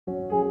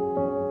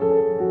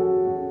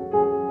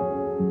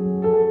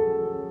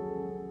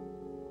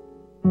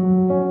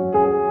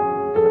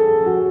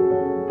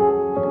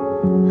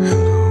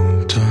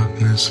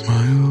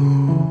my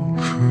old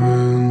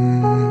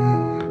friend,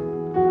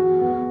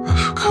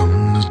 I've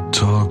come to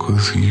talk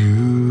with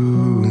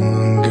you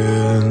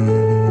again,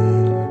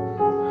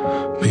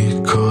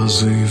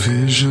 because a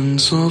vision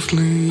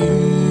softly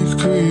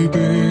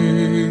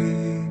creeping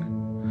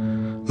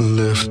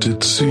left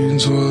its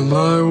seeds while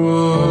I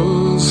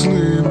was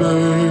sleeping,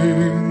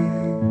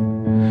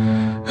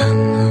 and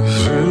the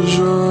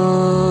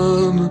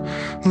vision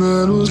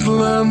that was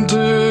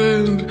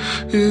planted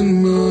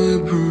in my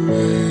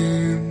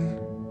brain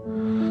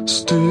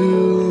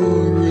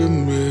still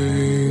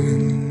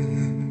remains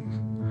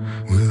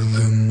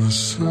within the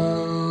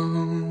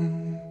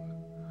sound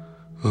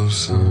of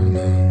silence.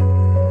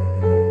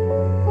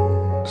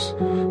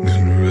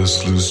 In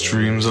restless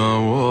dreams I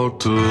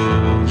walked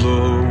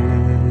alone,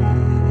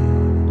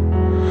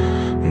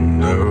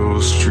 narrow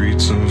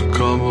streets of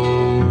cobblestone,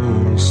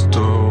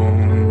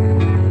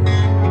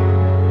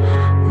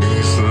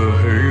 neath the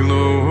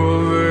halo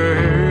of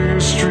a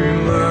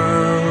street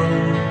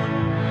lamp,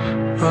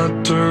 I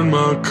turned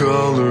my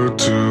collar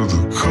to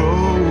the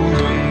cold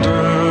and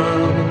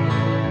damp,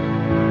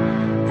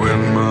 when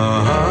my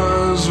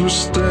eyes were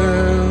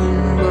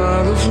stabbed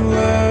by the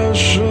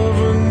flash of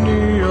a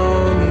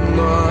neon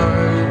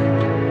light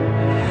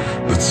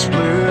that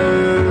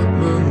split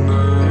the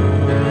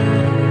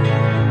night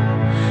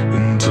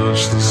and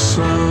touched the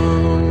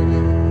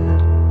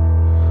sound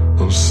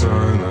of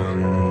silence.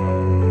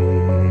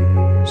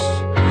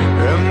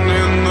 And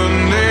in the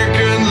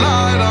naked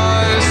light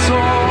I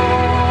saw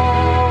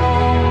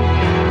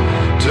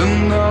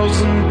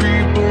 10,000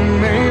 people,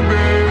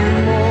 maybe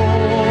more,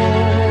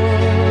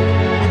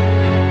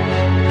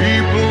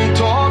 people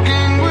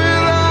talking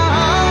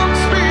without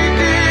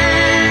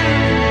speaking,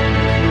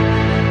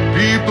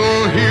 people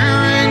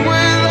hearing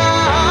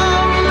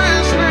without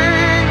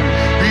listening,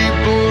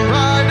 people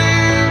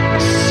writing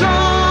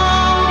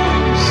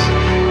songs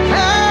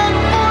and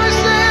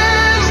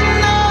voices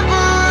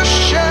never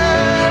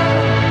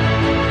shared,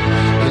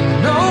 and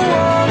no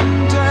one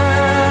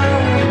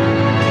dared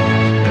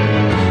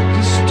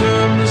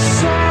disturb the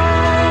sound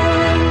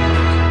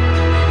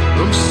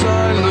of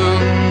silence.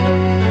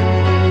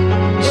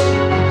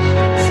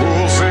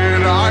 Fool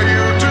said I,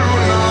 you do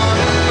not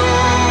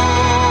know,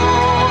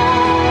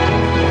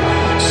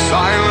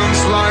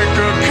 silence like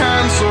a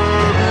cancer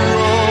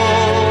grows.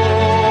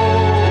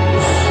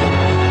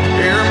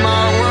 Hear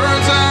my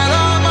words that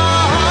I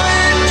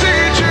might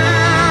teach you,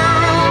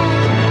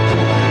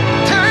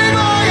 take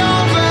my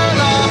arms that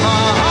I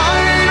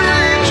might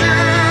reach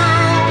you,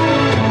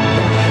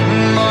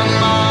 but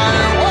my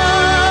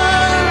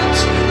words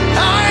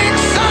like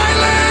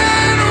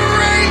silent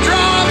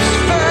raindrops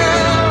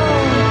fell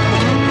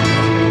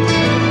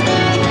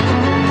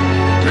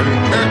and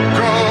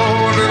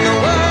echoed in the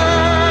wells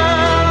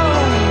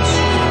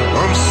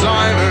of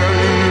silence,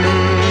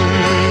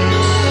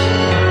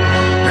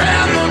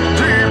 and the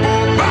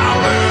people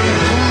bowed and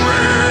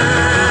prayed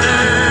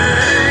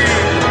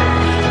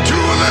to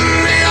the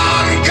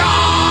neon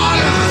god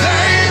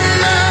they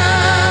made,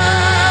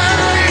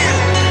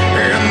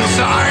 and the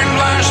sign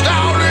flashed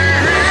out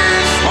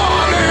his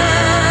warning,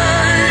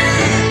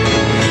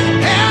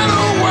 and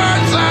the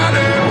words that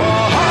it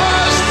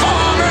was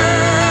forming,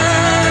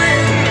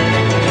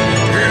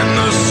 and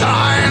the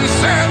sign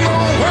said the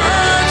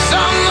words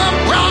of the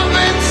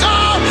prophets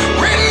are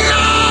written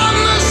on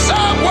the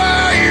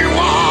subway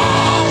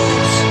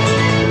walls,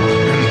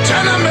 in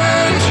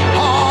tenement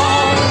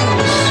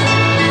halls,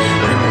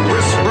 and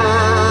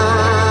whispered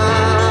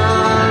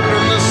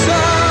in the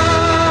sound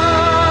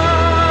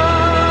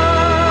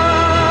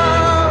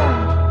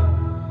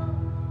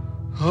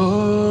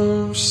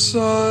of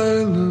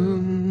silence.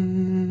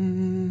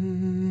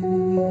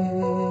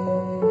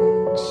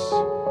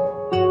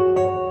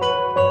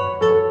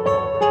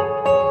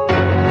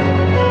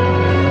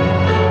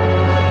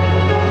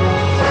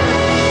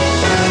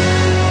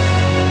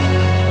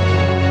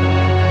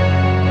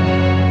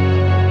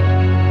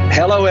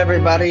 Hello,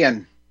 everybody,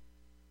 and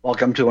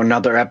welcome to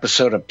another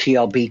episode of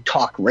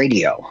TLBTalk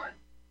Radio.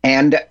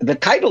 And the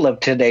title of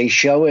today's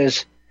show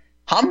is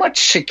How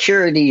Much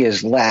Security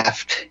is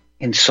Left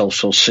in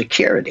Social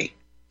Security?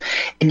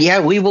 And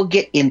yeah, we will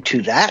get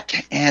into that,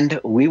 and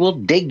we will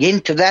dig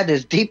into that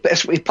as deep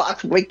as we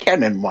possibly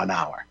can in 1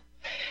 hour.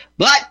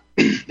 But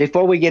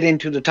before we get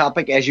into the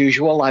topic, as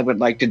usual, I would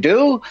like to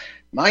do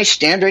my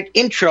standard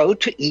intro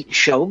to each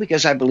show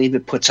because I believe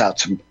it puts out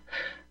some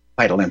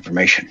vital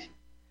information.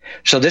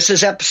 So this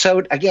is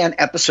episode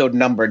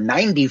number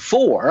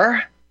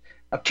 94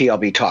 of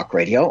TLB Talk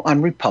Radio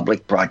on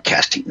Republic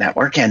Broadcasting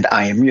Network, and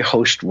I am your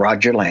host,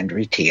 Roger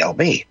Landry,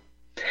 TLB.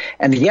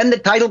 And again, the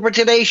title for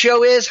today's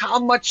show is How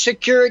Much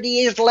Security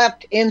is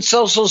Left in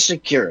Social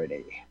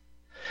Security?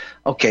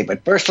 Okay,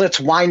 but first let's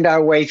wind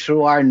our way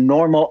through our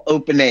normal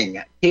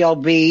opening.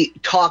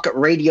 TLB Talk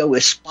Radio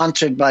is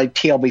sponsored by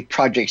TLB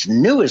Project's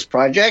newest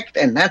project,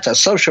 and that's a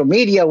social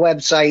media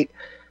website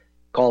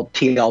called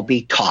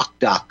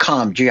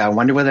TLBtalk.com. Gee, I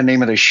wonder where the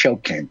name of the show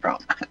came from.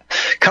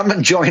 Come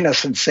and join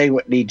us and say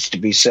what needs to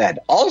be said.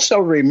 Also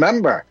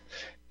remember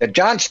that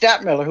John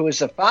Stadtmiller, who is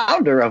the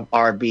founder of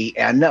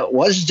RBN,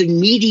 was the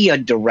media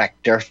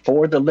director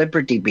for the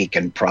Liberty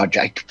Beacon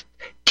Project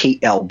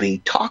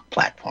TLB Talk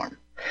platform.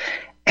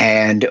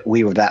 And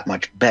we were that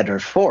much better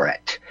for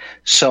it.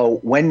 So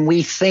when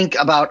we think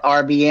about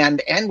RBN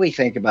and we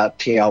think about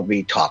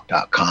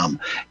TLBTalk.com,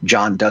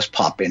 John does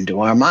pop into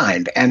our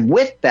mind. And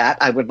with that,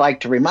 I would like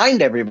to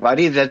remind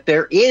everybody that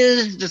there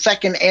is the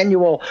second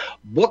annual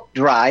book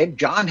drive.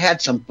 John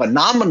had some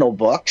phenomenal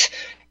books,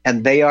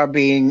 and they are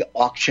being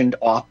auctioned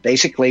off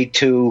basically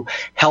to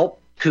help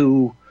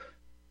to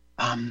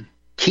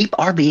keep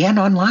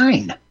RBN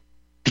online,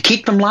 to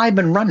keep them live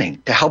and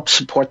running, to help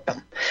support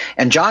them.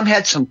 And John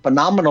had some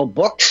phenomenal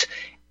books,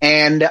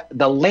 and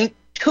the link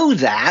to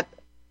that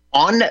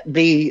on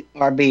the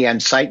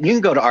RBN site, you can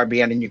go to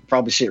RBN and you can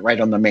probably see it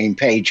right on the main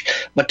page.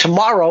 But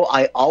tomorrow,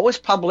 I always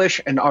publish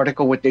an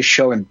article with this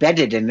show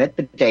embedded in it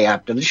the day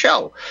after the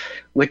show,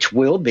 which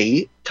will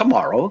be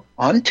tomorrow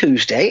on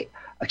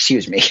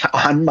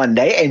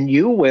Monday, and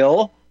you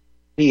will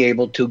be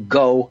able to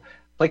go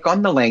click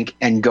on the link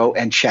and go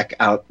and check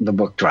out the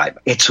book drive.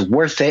 It's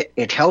worth it.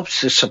 It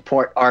helps to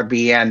support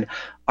RBN.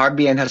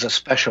 RBN has a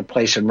special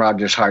place in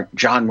Roger's heart.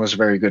 John was a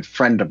very good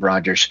friend of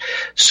Roger's.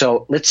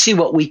 So let's see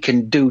what we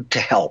can do to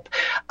help.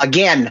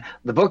 Again,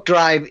 the book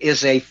drive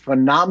is a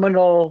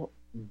phenomenal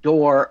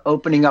door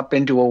opening up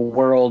into a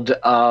world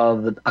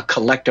of a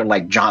collector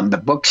like John. The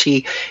books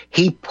he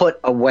put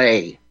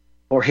away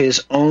for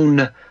his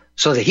own,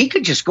 so that he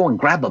could just go and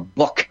grab a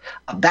book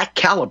of that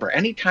caliber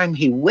anytime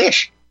he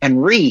wished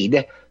and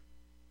read.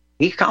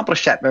 He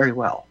accomplished that very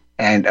well.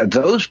 And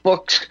those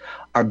books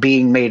are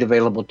being made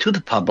available to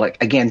the public,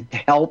 again, to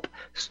help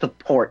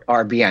support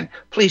RBN.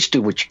 Please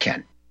do what you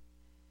can.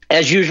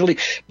 As usually,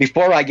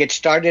 before I get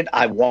started,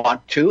 I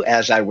want to,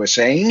 as I was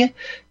saying,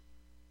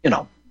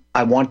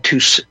 I want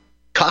to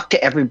talk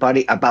to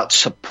everybody about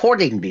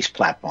supporting these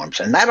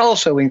platforms. And that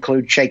also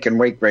includes Shake and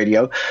Wake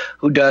Radio,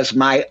 who does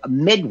my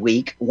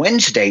midweek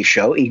Wednesday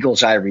show,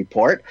 Eagle's Eye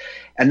Report.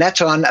 And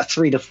that's on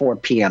 3 to 4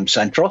 p.m.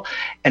 Central.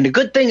 And the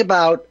good thing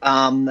about,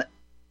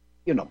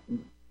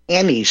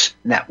 Annie's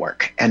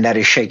network, and that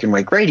is Shake and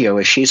Wake Radio,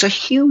 is she's a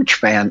huge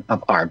fan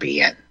of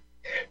RBN.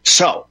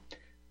 So,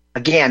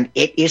 again,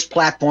 it is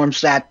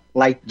platforms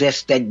like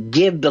this that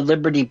give the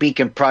Liberty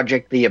Beacon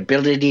Project the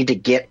ability to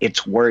get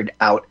its word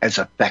out as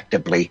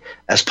effectively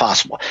as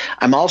possible.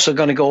 I'm also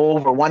going to go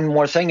over one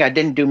more thing. I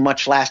didn't do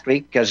much last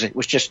week because it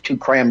was just too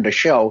crammed a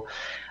show.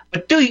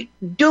 But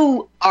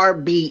do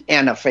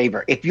RBN a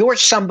favor. If you're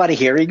somebody,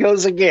 here he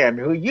goes again,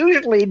 who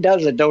usually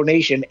does a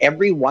donation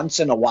every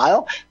once in a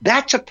while,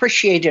 that's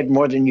appreciated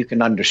more than you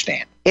can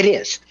understand. It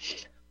is.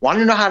 Want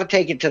to know how to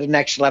take it to the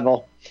next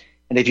level?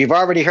 And if you've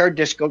already heard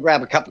this, go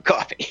grab a cup of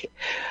coffee.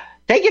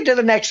 Take it to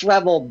the next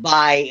level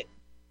by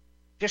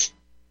just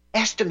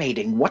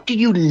estimating, what do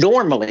you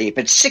normally, if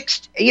it's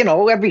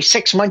every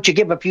 6 months you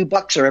give a few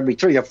bucks, or every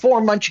 3 or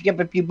 4 months you give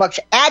a few bucks,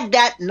 add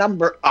that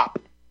number up.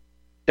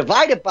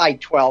 Divide it by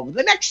 12.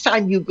 The next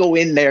time you go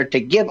in there to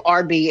give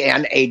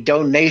RBN a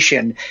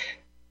donation,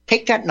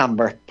 take that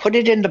number, put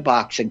it in the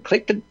box, and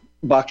click the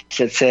box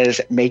that says,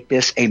 make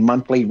this a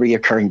monthly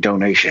reoccurring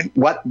donation.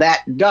 What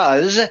that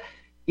does,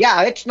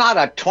 it's not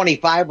a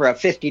 $25 or a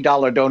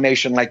 $50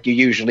 donation like you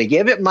usually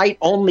give. It might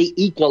only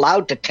equal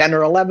out to $10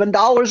 or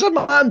 $11 a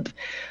month.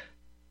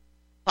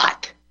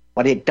 But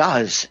what it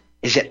does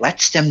is it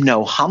lets them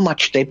know how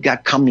much they've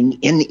got coming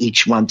in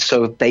each month.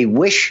 So if they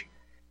wish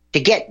to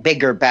get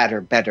bigger,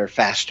 better,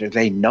 faster,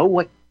 they know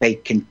what they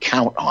can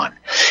count on.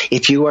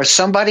 If you are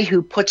somebody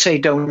who puts a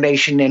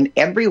donation in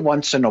every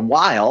once in a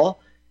while,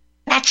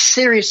 that's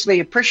seriously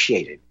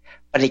appreciated.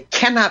 But it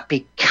cannot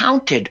be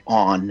counted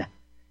on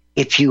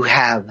if you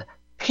have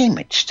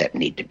payments that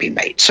need to be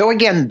made. So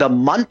again, the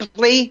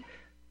monthly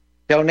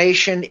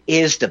donation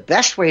is the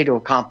best way to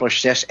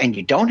accomplish this, and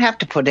you don't have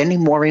to put any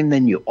more in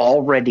than you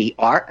already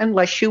are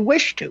unless you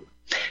wish to.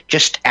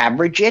 Just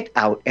average it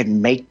out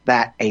and make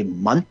that a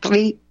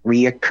monthly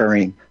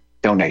reoccurring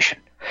donation.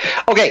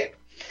 Okay,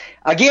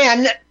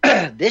 again,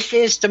 this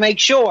is to make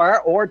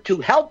sure, or to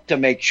help to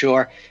make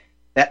sure,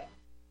 that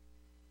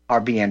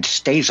RBN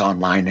stays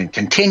online and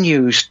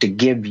continues to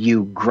give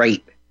you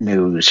great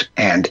news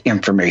and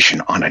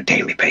information on a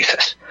daily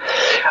basis.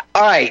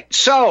 All right,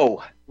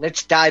 so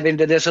let's dive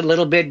into this a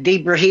little bit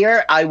deeper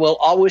here. I will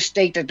always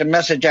state that the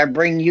message I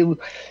bring you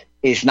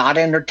is not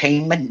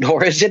entertainment,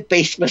 nor is it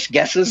baseless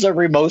guesses or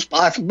remote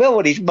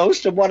possibilities.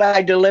 Most of what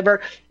I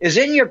deliver is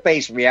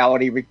in-your-face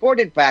reality,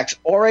 recorded facts,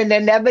 or an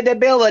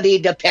inevitability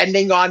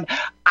depending on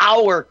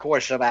our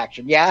course of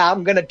action. Yeah,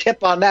 I'm going to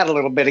tip on that a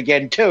little bit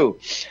again, too,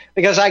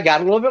 because I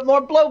got a little bit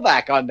more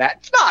blowback on that.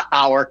 It's not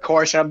our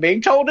course, I'm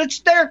being told.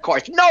 It's their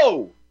course.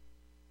 No.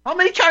 How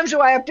many times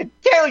do I have to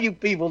tell you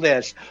people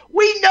this?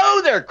 We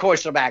know their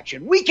course of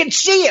action. We can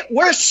see it.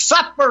 We're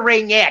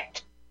suffering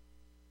it.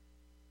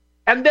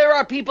 And there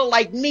are people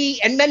like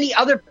me and many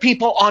other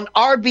people on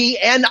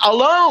RBN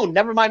alone,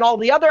 never mind all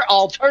the other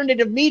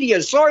alternative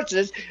media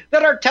sources,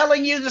 that are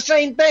telling you the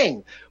same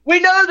thing.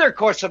 We know their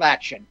course of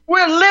action.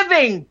 We're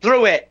living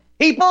through it,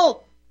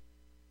 people.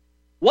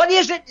 What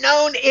isn't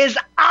known is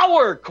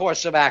our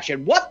course of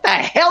action. What the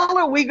hell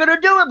are we going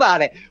to do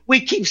about it? We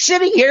keep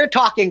sitting here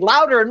talking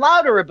louder and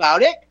louder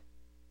about it,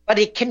 but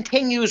it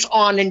continues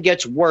on and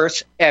gets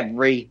worse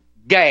every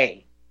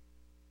day.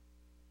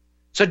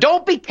 So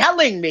don't be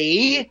telling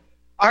me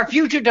our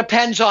future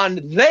depends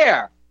on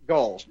their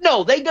goals.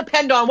 No, they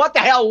depend on what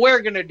the hell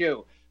we're going to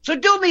do. So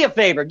do me a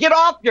favor, get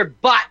off your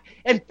butt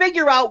and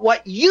figure out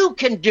what you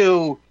can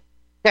do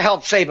to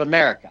help save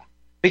America.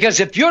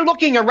 Because if you're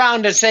looking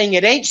around and saying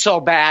it ain't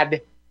so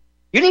bad,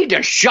 you need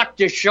to shut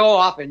this show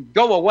off and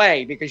go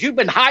away, because you've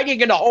been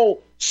hiding in a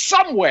hole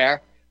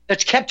somewhere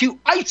that's kept you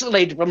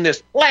isolated from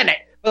this planet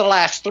for the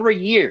last 3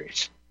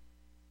 years.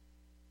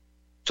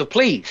 So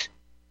please,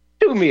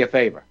 do me a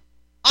favor.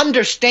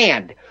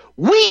 Understand,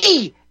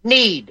 we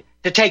need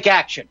to take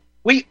action.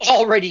 We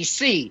already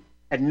see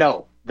and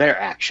know their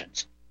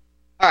actions.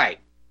 All right.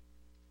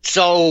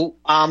 So,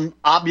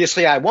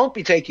 obviously, I won't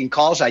be taking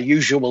calls. I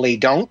usually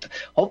don't.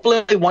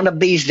 Hopefully, one of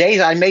these days,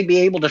 I may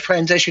be able to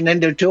transition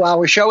into a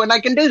 2-hour show, and I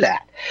can do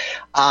that.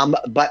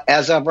 But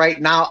as of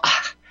right now,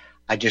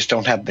 I just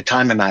don't have the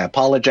time, and I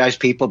apologize,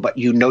 people. But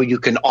you know you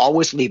can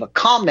always leave a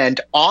comment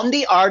on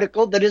the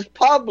article that is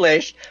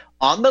published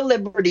on the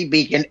Liberty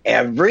Beacon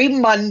every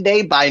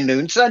Monday by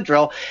noon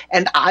Central,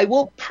 and I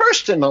will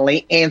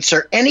personally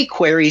answer any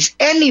queries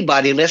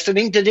anybody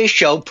listening to this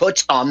show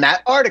puts on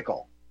that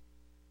article.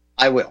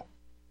 I will.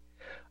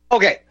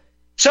 Okay,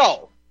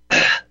 so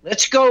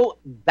let's go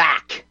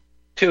back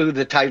to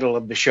the title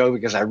of the show,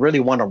 because I really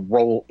want to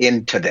roll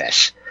into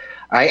this.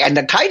 All right, and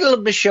the title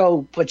of the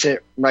show puts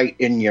it right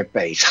in your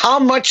face. How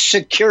much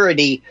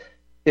security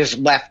is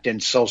left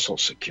in Social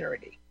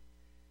Security?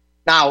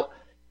 Now,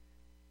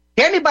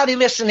 anybody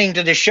listening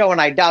to this show,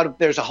 and I doubt if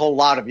there's a whole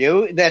lot of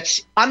you,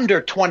 that's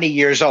under 20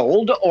 years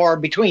old or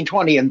between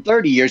 20 and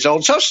 30 years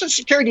old, Social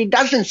Security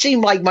doesn't seem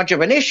like much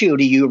of an issue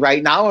to you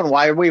right now, and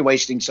why are we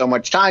wasting so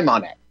much time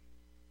on it?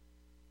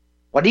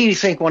 What do you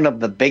think one of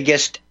the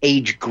biggest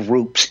age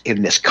groups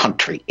in this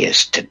country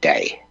is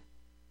today?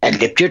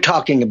 And if you're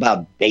talking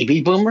about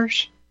baby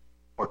boomers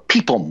or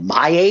people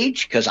my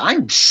age, because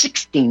I'm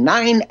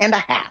 69 and a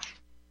half,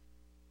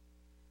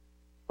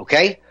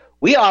 okay?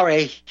 We are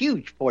a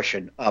huge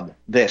portion of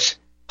this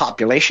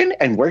population,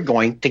 and we're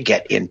going to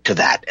get into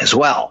that as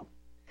well.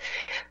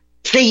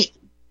 See,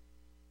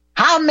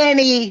 how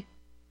many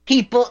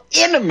people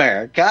in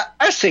America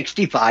are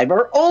 65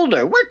 or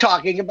older? We're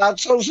talking about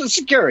Social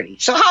Security.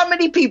 So how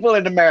many people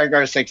in America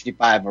are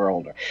 65 or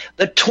older?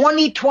 The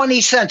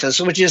 2020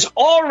 census, which is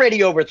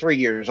already over 3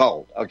 years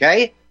old,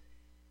 okay?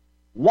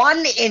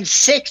 1 in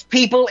 6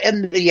 people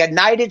in the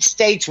United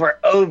States were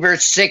over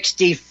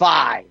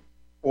 65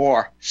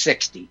 or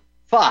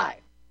 65.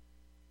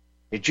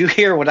 Did you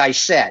hear what I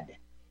said?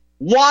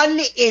 1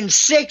 in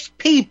 6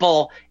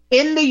 people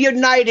in the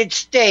United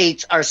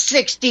States are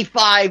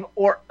 65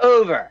 or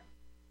over.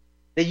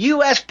 The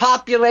U.S.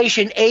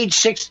 population age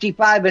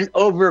 65 and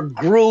over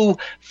grew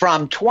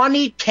from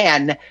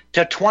 2010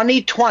 to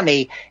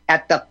 2020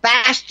 at the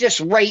fastest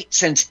rate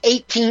since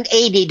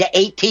 1880 to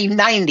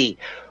 1890,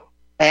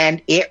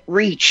 and it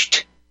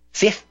reached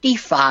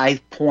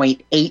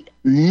 55.8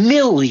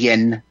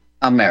 million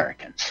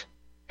Americans.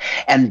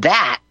 And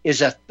that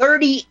is a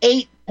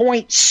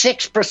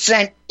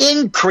 38.6%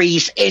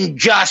 increase in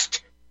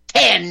just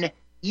 10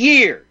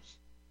 years.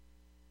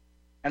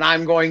 And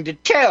I'm going to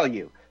tell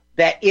you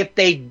that if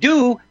they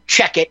do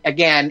check it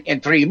again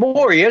in 3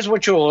 more years,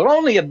 which will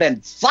only have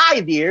been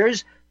 5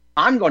 years,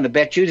 I'm going to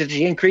bet you that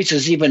the increase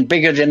is even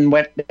bigger than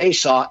what they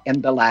saw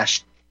in the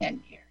last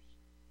 10 years.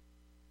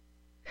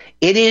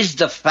 It is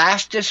the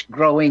fastest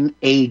growing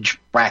age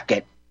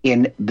bracket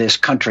in this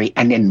country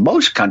and in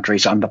most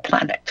countries on the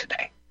planet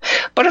today,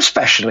 but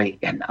especially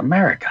in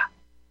America.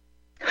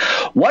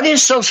 What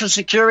is Social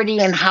Security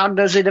and how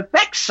does it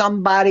affect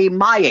somebody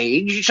my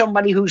age,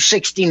 somebody who's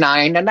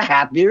 69 and a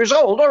half years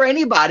old, or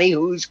anybody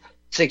who's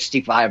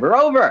 65 or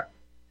over?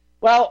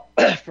 Well,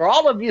 for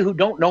all of you who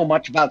don't know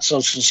much about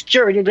Social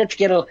Security, let's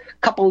get a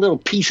couple little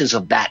pieces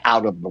of that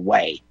out of the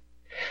way.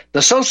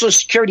 The Social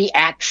Security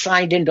Act,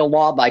 signed into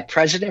law by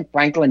President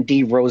Franklin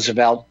D.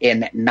 Roosevelt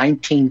in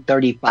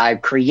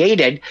 1935,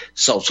 created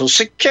Social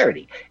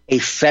Security, a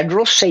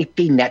federal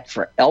safety net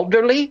for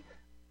elderly,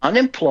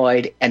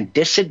 unemployed, and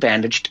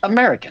disadvantaged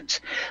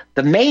Americans.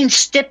 The main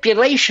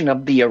stipulation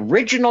of the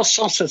original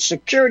Social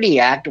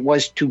Security Act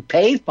was to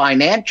pay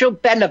financial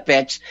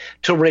benefits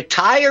to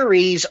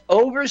retirees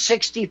over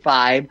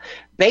 65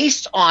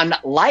 based on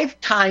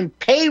lifetime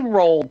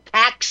payroll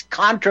tax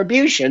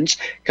contributions,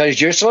 because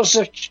your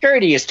Social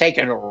Security is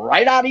taken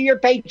right out of your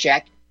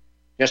paycheck,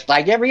 just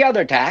like every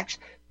other tax.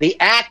 The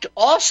Act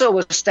also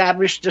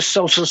established the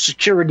Social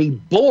Security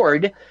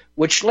Board,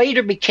 which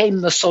later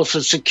became the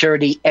Social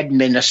Security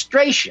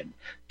Administration,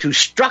 to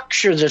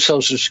structure the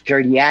Social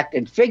Security Act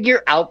and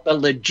figure out the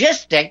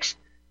logistics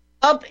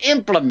of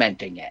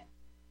implementing it.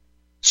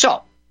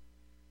 So,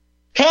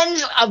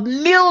 tens of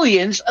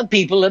millions of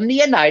people in the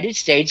United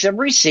States have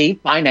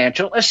received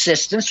financial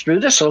assistance through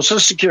the Social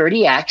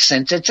Security Act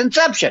since its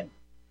inception.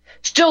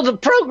 Still, the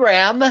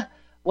program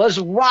was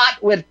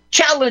wrought with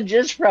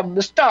challenges from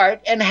the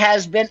start and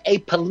has been a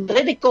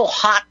political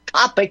hot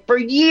topic for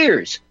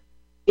years.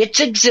 Its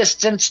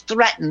existence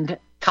threatened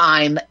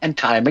time and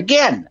time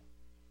again.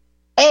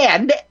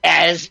 And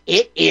as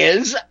it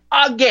is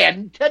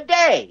again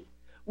today,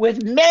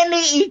 with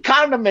many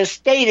economists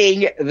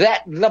stating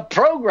that the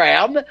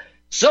program,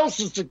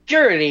 Social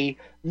Security,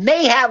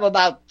 may have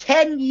about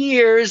 10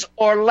 years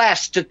or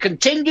less to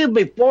continue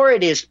before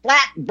it is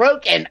flat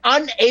broke and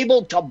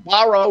unable to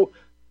borrow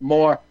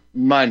more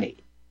money.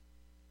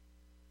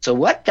 So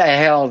what the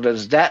hell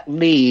does that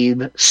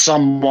leave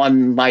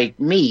someone like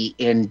me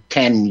in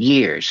 10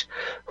 years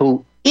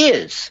who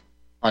is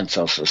on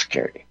Social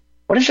Security?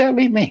 What does that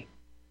leave me?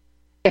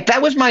 If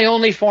that was my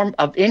only form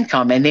of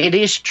income, and it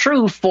is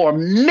true for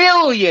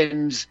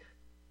millions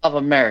of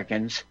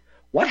Americans,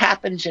 what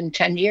happens in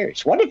 10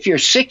 years? What if you're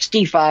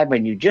 65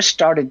 and you just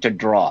started to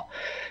draw?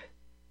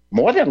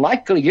 More than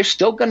likely, you're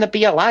still going to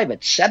be alive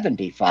at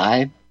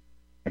 75.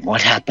 And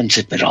what happens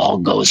if it all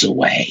goes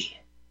away?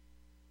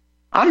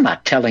 I'm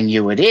not telling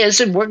you it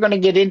is, and we're going to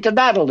get into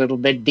that a little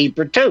bit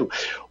deeper, too.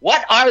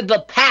 What are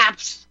the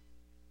paths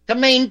to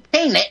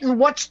maintain it, and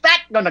what's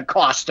that going to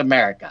cost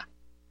America?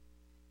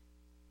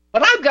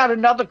 But I've got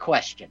another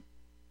question.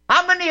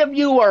 How many of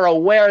you are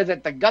aware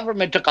that the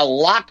government took a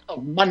lot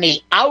of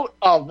money out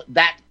of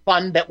that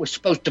fund that was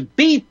supposed to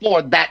be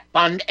for that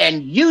fund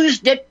and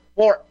used it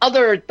for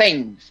other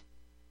things?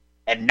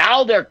 And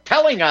now they're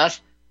telling us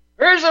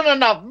there isn't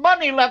enough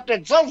money left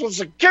in Social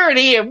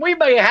Security and we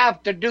may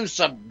have to do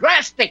some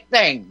drastic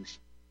things.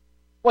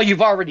 Well,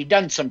 you've already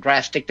done some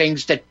drastic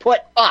things that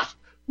put us,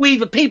 we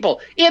the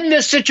people, in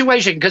this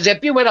situation. Because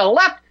if you would have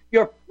left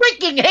your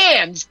freaking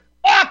hands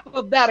off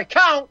of that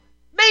account,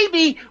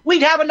 maybe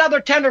we'd have another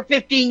 10 or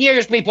 15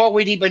 years before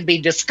we'd even be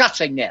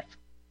discussing it.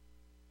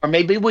 Or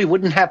maybe we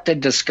wouldn't have to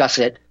discuss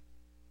it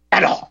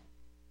at all.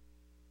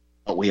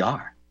 But we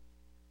are.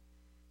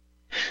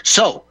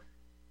 So,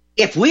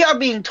 if we are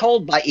being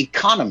told by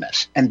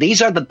economists, and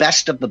these are the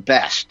best of the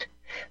best,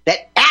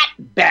 that at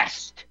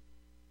best,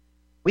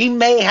 we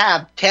may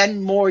have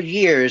 10 more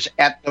years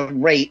at the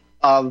rate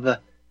of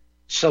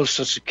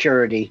Social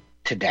Security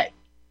today.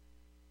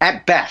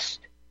 At best,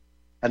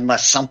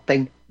 unless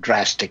something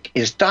drastic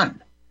is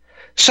done.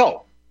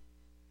 So,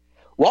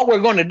 what we're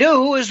going to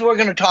do is we're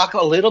going to talk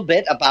a little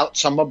bit about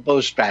some of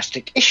those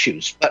drastic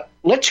issues. But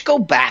let's go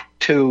back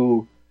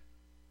to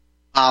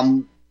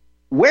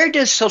where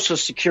does Social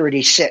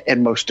Security sit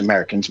in most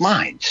Americans'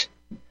 minds?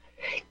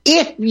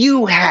 If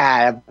you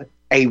have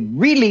a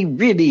really,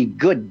 really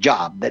good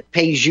job that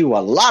pays you a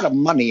lot of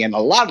money, and a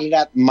lot of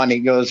that money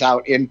goes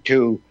out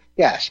into,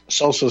 yes,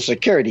 Social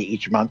Security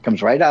each month,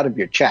 comes right out of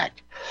your check,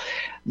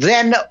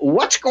 then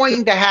what's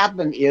going to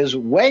happen is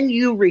when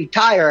you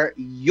retire,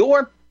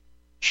 your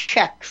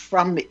check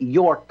from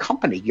your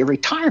company, your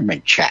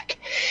retirement check,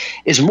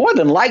 is more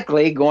than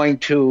likely going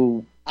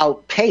to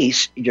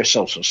outpace your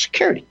Social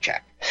Security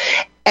check.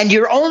 And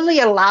you're only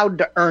allowed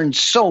to earn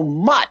so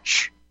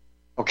much,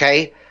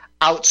 okay,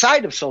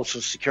 outside of Social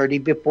Security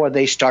before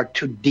they start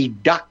to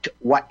deduct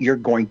what you're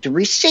going to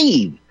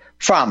receive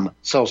from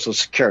Social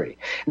Security.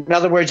 In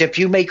other words, if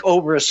you make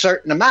over a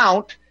certain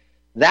amount,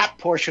 that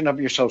portion of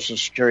your Social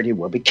Security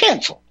will be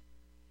canceled.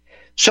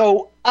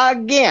 So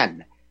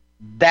again,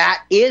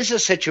 that is a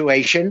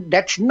situation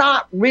that's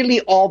not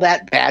really all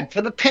that bad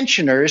for the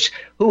pensioners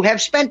who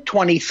have spent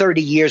 20,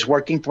 30 years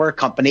working for a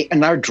company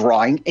and are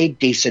drawing a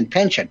decent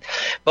pension.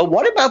 But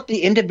what about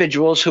the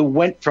individuals who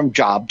went from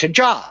job to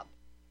job?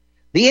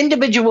 The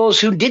individuals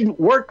who didn't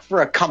work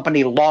for a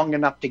company long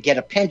enough to get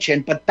a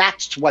pension, but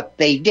that's what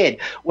they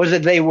did. Whether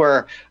they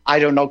were,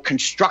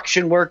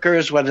 construction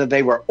workers, whether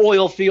they were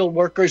oil field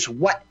workers,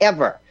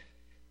 whatever.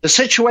 The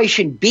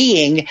situation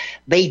being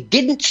they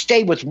didn't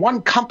stay with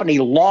one company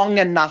long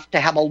enough to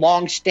have a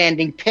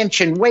long-standing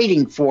pension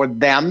waiting for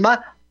them.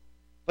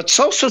 But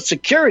Social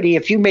Security,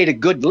 if you made a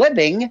good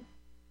living,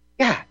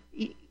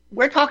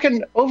 we're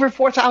talking over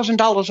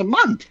 $4,000 a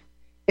month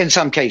in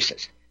some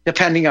cases,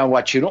 depending on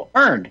what you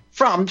earned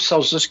from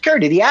Social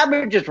Security. The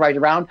average is right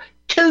around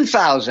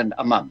 $2,000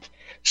 a month.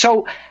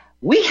 So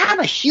we have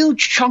a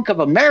huge chunk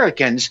of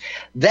Americans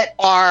that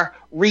are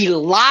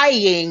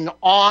relying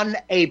on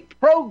a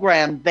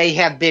program they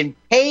have been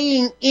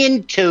paying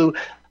into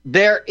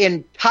their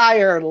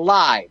entire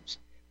lives.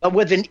 But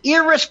with an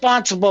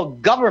irresponsible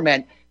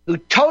government who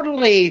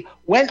totally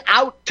went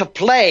out to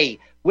play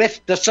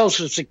with the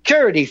Social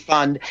Security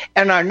fund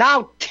and are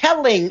now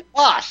telling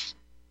us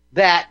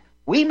that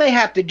we may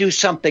have to do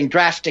something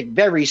drastic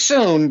very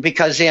soon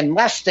because in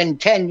less than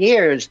 10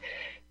 years,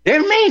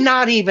 there may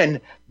not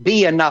even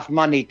be enough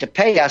money to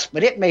pay us,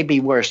 but it may be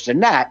worse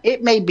than that.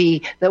 It may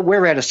be that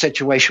we're at a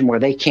situation where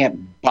they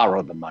can't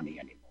borrow the money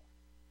anymore.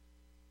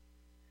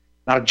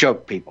 Not a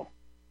joke, people.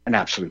 An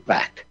absolute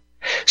fact.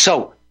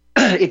 So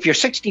if you're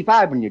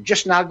 65 and you're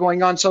just now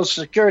going on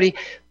Social Security,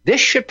 this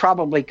should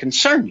probably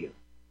concern you.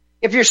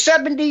 If you're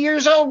 70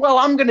 years old, well,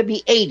 I'm going to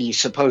be 80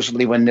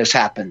 supposedly when this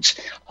happens.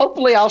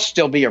 Hopefully I'll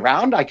still be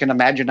around. I can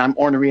imagine I'm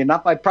ornery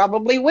enough. I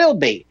probably will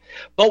be.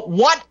 But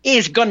what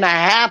is going to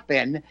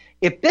happen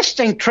if this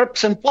thing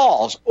trips and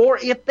falls, or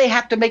if they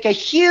have to make a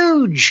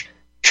huge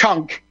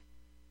chunk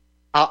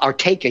or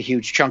take a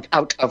huge chunk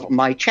out of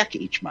my check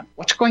each month?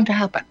 What's going to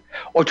happen?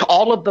 Or to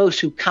all of those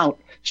who count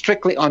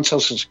strictly on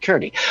Social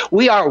Security.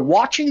 We are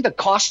watching the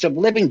cost of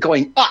living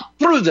going up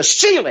through the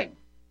ceiling.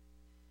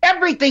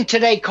 Everything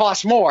today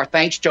costs more,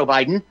 thanks, Joe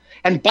Biden.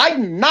 And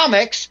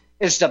Bidenomics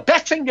is the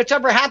best thing that's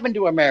ever happened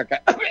to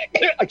America.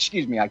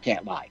 Excuse me, I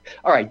can't lie.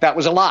 All right, that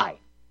was a lie.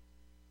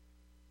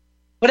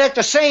 But at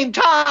the same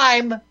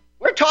time,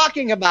 we're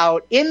talking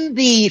about in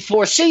the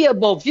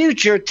foreseeable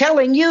future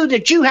telling you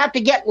that you have to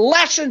get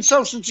less in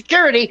Social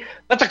Security,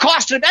 but the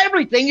cost of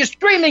everything is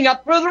streaming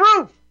up through the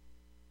roof.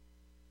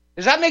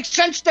 Does that make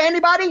sense to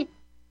anybody?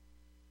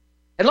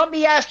 And let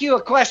me ask you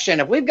a question.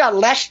 If we've got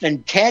less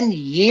than 10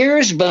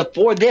 years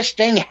before this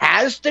thing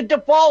has to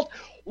default,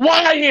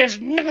 why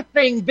is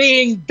nothing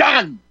being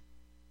done?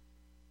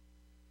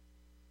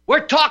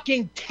 We're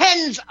talking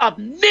tens of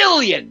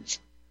millions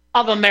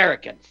of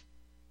Americans.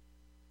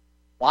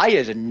 Why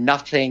is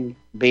nothing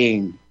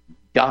being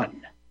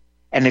done?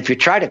 And if you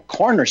try to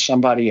corner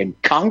somebody in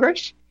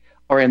Congress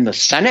or in the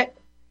Senate,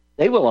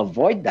 they will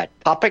avoid that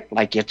topic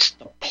like it's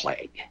the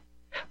plague,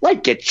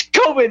 like it's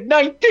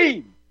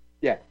COVID-19.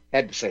 Yeah,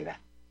 had to say that.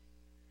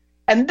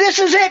 And this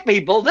is it,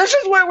 people. This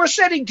is where we're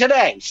sitting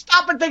today.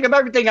 Stop and think of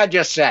everything I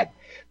just said.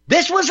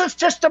 This was a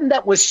system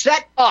that was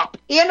set up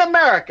in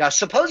America,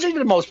 supposedly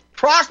the most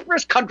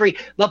prosperous country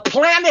the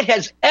planet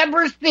has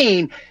ever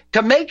seen,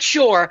 to make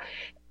sure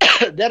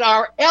that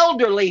our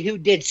elderly, who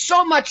did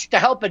so much to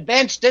help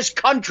advance this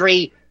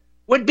country,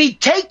 would be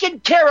taken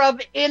care of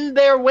in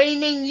their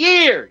waning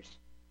years.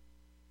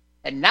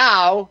 And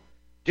now,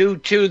 due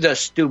to the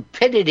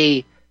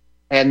stupidity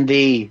and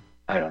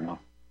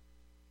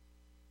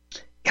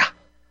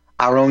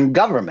our own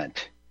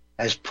government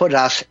has put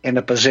us in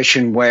a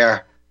position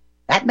where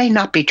that may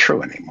not be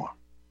true anymore.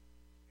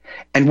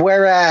 And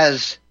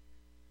whereas,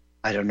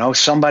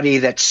 somebody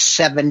that's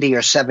 70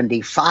 or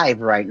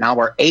 75 right now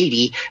or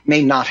 80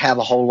 may not have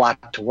a whole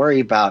lot to worry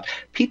about,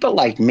 people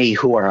like me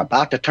who are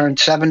about to turn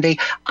 70,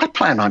 I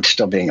plan on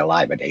still being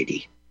alive at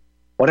 80.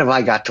 What have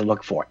I got to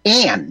look for?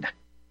 And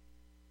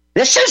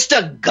this is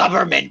the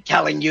government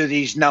telling you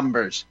these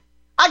numbers.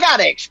 I got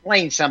to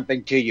explain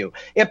something to you.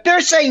 If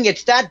they're saying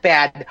it's that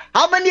bad,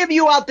 how many of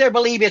you out there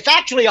believe it's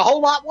actually a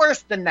whole lot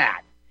worse than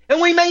that? And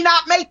we may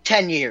not make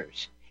 10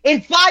 years. In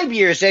 5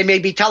 years, they may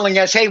be telling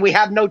us, hey, we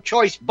have no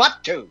choice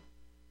but to.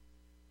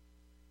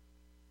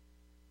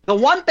 The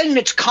one thing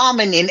that's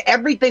common in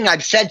everything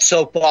I've said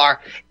so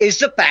far is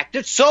the fact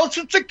that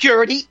Social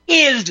Security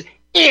is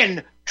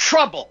in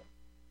trouble.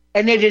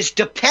 And it is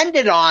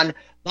depended on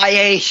by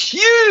a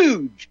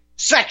huge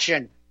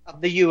section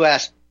of the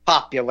U.S.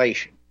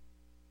 population.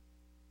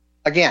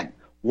 Again,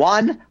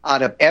 1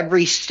 out of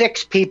every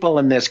 6 people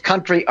in this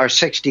country are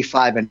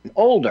 65 and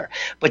older.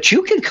 But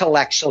you can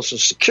collect Social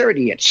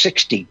Security at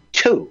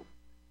 62.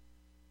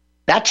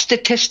 That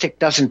statistic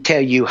doesn't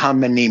tell you how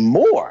many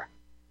more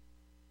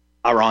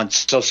are on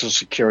Social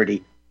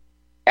Security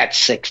at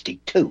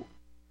 62.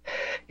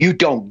 You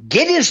don't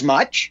get as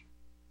much,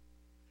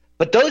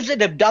 but those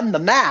that have done the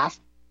math,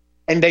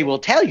 and they will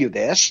tell you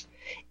this,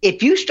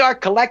 if you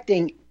start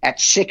collecting at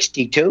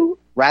 62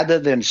 rather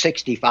than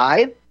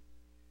 65,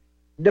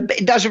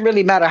 it doesn't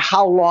really matter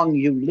how long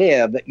you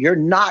live. You're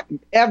not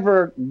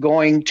ever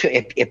going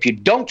to, if you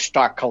don't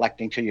start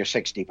collecting till you're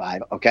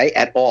 65, okay,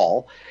 at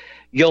all,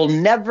 you'll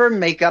never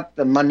make up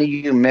the money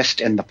you missed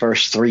in the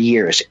first 3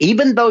 years.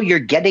 Even though you're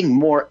getting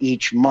more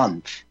each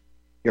month,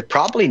 you're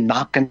probably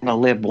not going to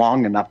live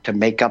long enough to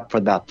make up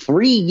for the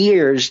 3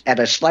 years at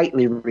a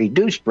slightly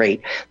reduced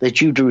rate that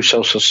you drew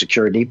Social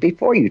Security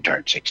before you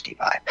turned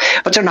 65.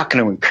 But they're not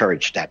going to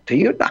encourage that to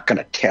you. They're not going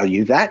to tell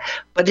you that,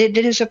 but it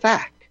is a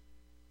fact.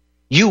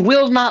 You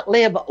will not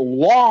live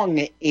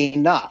long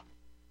enough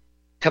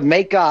to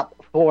make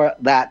up for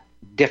that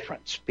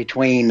difference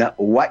between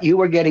what you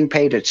were getting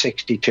paid at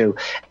 62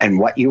 and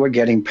what you were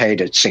getting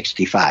paid at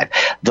 65.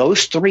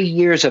 Those 3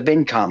 years of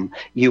income,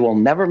 you will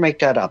never make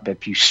that up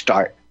if you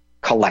start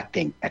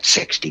collecting at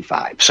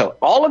 65. So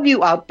all of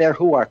you out there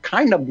who are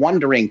kind of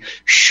wondering,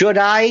 should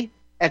I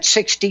at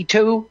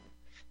 62?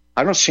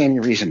 I don't see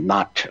any reason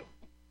not to,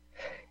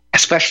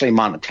 especially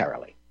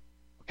monetarily,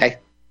 okay?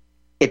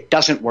 It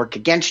doesn't work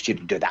against you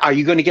to do that. Are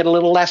you going to get a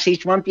little less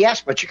each month? Yes,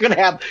 but you're going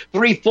to have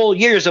 3 full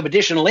years of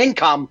additional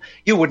income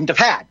you wouldn't have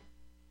had.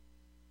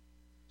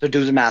 So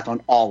do the math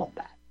on all of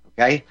that,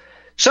 okay?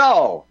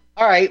 So,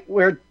 all right,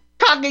 we're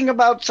talking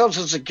about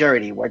Social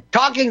Security. We're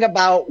talking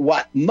about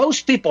what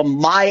most people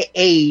my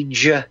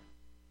age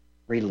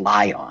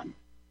rely on,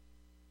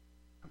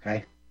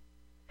 okay?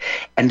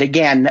 And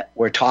again,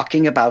 we're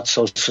talking about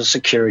Social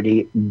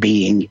Security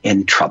being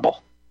in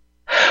trouble.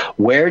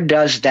 Where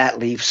does that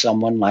leave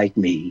someone like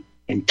me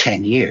in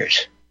 10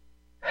 years?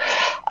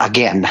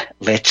 Again,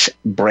 let's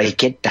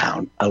break it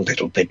down a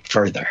little bit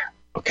further,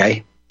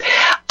 okay?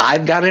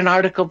 I've got an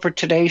article for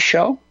today's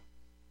show.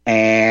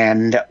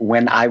 And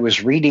when I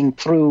was reading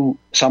through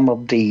some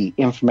of the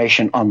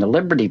information on the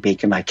Liberty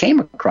Beacon, I came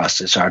across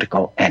this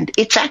article, and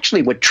it's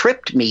actually what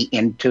tripped me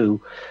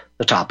into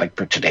the topic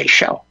for today's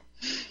show.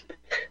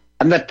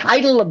 And the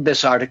title of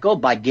this article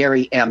by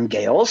Gary M.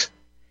 Gales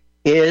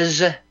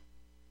is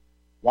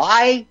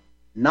Why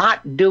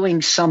Not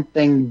Doing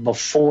Something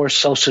Before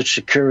Social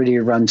Security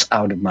Runs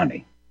Out of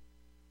Money.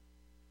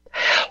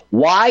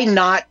 Why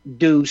not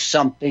do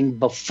something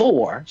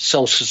before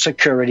Social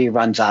Security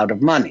runs out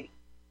of money?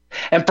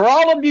 And for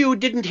all of you who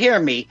didn't hear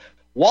me,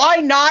 why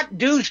not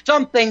do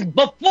something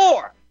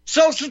before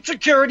Social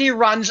Security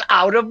runs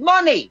out of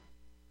money?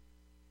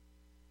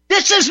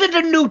 This isn't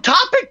a new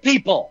topic,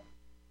 people.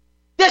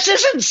 This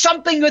isn't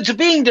something that's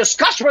being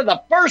discussed for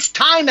the first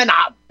time in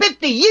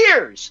 50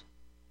 years.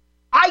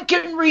 I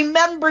can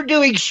remember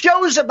doing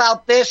shows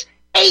about this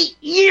 8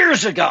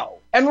 years ago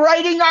and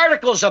writing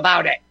articles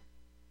about it.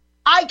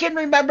 I can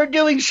remember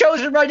doing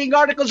shows and writing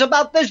articles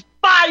about this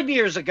 5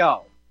 years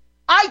ago.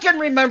 I can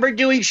remember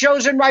doing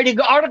shows and writing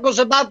articles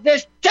about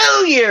this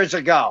 2 years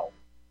ago,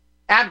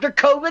 after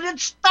COVID had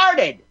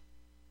started.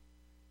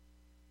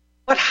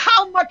 But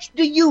how much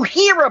do you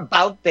hear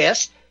about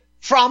this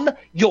from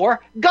your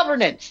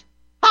governance?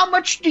 How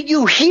much do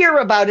you hear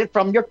about it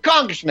from your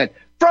congressman,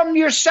 from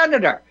your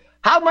senator?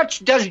 How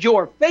much does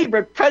your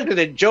favorite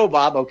president, Joe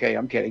Bob, okay,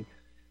 I'm kidding,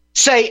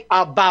 say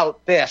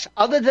about this,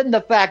 other than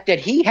the fact that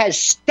he has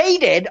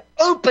stated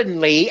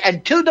openly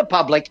and to the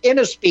public in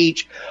a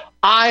speech,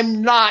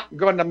 I'm not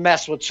going to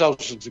mess with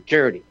Social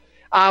Security.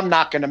 I'm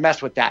not going to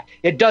mess with that.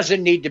 It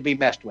doesn't need to be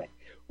messed with,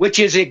 which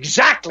is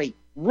exactly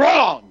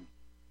wrong.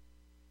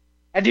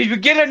 And if you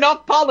get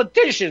enough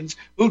politicians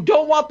who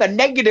don't want the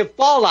negative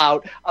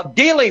fallout of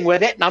dealing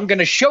with it, and I'm going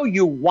to show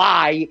you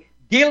why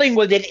dealing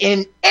with it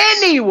in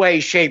any way,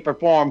 shape, or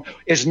form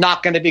is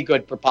not going to be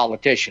good for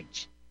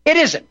politicians. It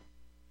isn't.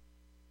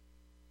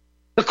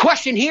 The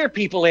question here,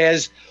 people,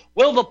 is,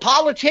 will the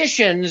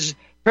politicians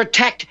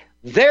protect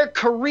their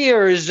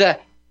careers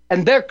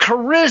and their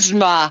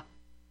charisma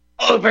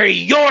over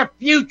your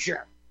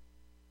future?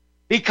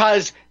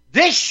 Because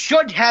this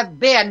should have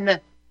been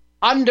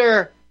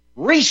under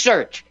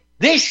research.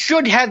 This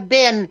should have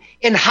been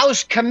in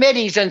House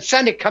committees and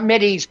Senate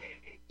committees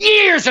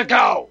years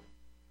ago.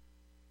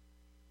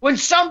 When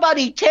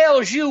somebody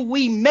tells you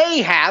we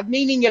may have,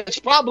 meaning it's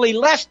probably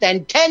less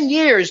than 10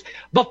 years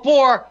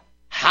before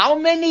how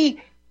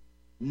many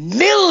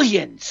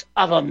millions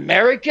of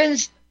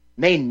Americans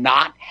may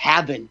not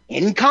have an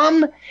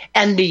income,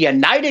 and the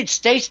United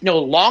States no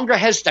longer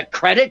has the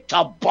credit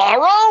to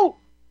borrow?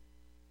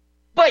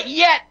 But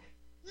yet,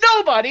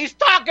 nobody's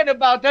talking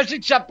about this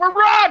except for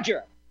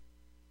Roger.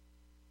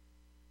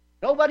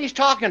 Nobody's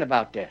talking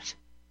about this.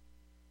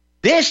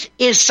 This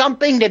is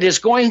something that is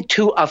going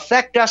to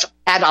affect us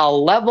at a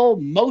level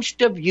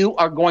most of you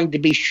are going to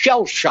be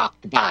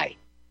shell-shocked by.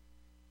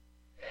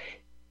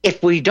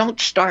 If we don't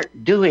start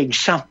doing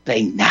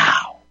something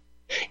now,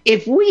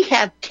 if we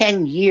have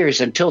 10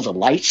 years until the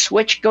light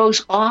switch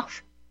goes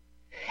off,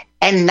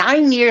 and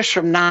 9 years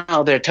from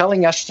now they're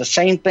telling us the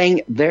same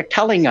thing they're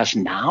telling us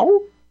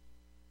now,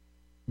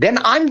 then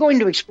I'm going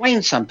to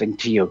explain something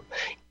to you.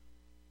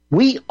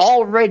 We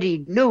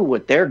already knew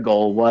what their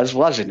goal was,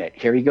 wasn't it?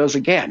 Here he goes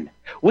again.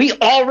 We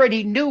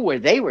already knew where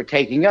they were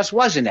taking us,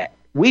 wasn't it?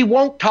 We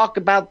won't talk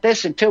about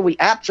this until we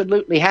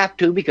absolutely have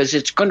to, because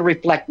it's going to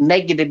reflect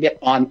negatively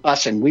on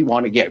us and we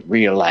want to get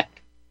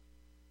reelected.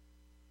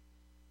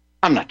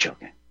 I'm not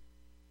joking.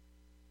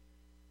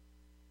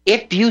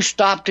 If you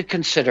stop to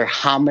consider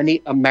how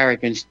many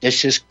Americans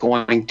this is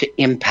going to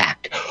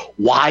impact,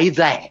 why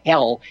the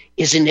hell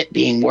isn't it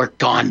being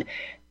worked on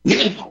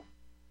now?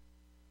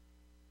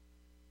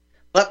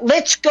 But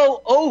let's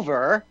go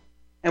over,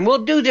 and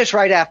we'll do this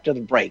right after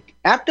the break.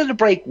 After the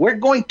break, we're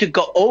going to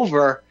go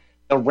over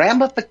the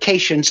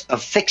ramifications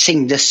of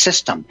fixing this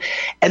system.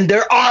 And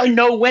there are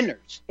no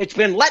winners. It's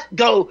been let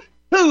go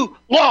too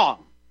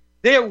long.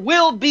 There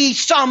will be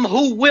some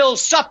who will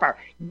suffer.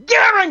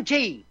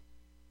 Guaranteed.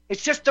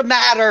 It's just a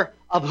matter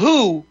of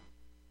who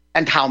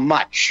and how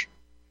much.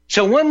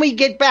 So when we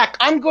get back,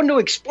 I'm going to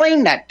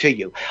explain that to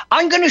you.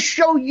 I'm going to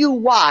show you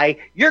why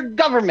your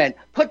government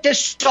put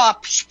this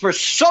off for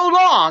so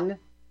long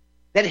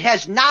that it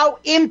has now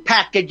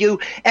impacted you,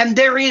 and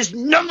there is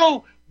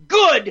no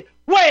good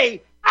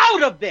way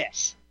out of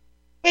this.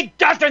 It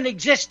doesn't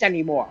exist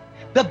anymore.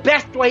 The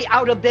best way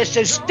out of this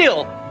is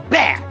still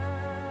bad.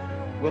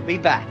 We'll be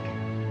back.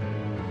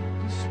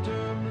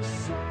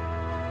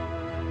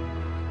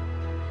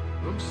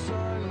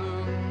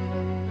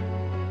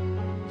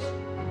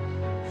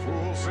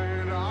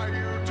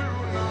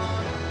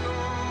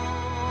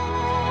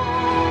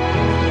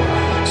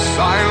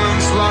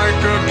 Silence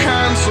like a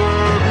cancer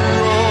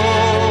grows.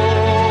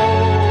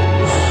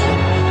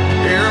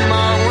 Hear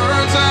my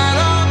words and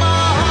I'm a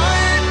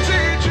high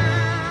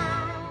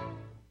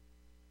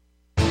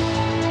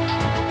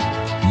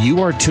teacher.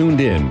 You are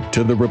tuned in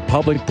to the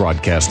Republic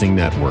Broadcasting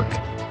Network.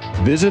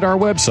 Visit our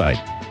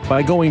website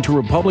by going to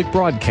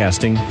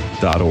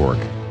republicbroadcasting.org.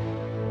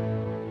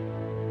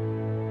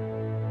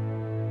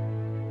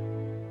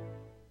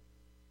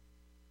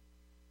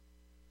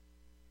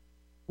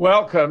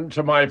 Welcome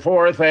to my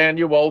fourth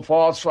annual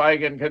False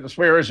Flag and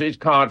Conspiracies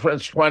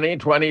Conference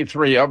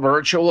 2023, a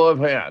virtual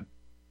event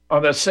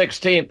on the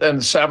 16th and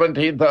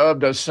 17th of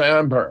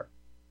December.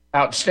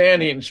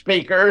 Outstanding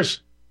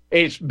speakers,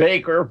 Ace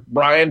Baker,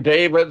 Brian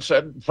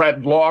Davidson,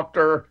 Fred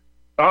Lochter,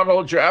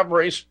 Donald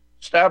Jeffries,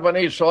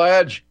 Stephanie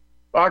Sledge,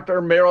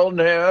 Dr. Meryl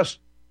Ness,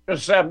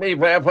 Giuseppe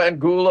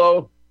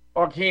Vafangulo,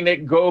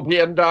 Joaquin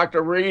Gopian,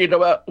 Dr.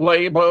 Rita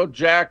Labo,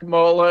 Jack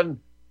Mullen,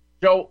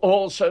 Joe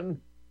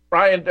Olson,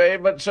 Brian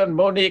Davidson,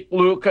 Monique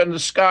Lucan,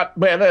 Scott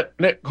Bennett,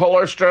 Nick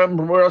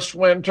Kollerstrom, Russ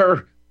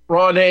Winter,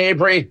 Ron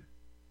Avery,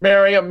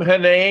 Miriam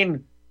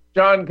Hanane,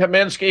 John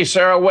Kaminsky,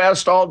 Sarah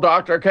Westall,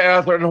 Dr.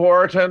 Catherine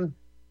Horton.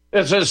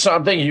 This is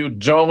something you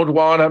don't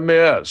want to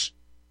miss.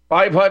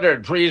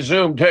 500 free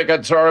Zoom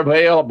tickets are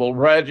available.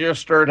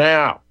 Register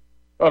now.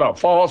 Go to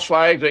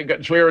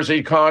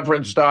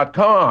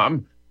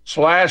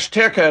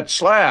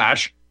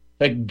falseflagsandconspiracies.com/ticket/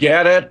 to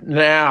get it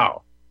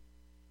now.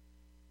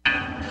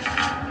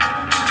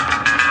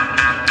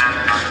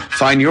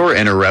 Find your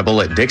inner rebel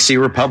at Dixie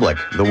Republic,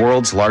 the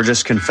world's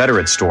largest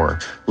Confederate store,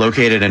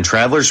 located in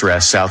Travelers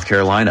Rest, South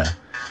Carolina.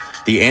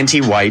 The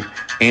anti-white,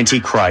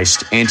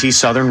 anti-Christ,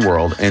 anti-Southern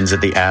world ends at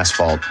the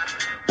asphalt.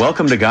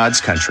 Welcome to God's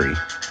country.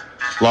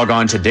 Log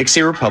on to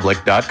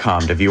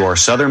DixieRepublic.com to view our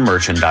Southern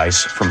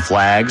merchandise, from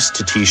flags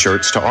to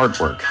T-shirts to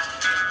artwork.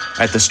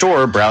 At the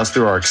store, browse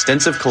through our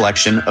extensive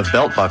collection of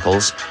belt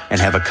buckles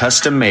and have a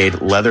custom-made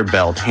leather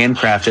belt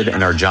handcrafted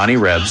in our Johnny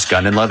Rebs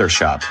Gun and Leather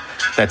Shop.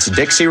 That's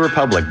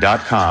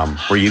DixieRepublic.com,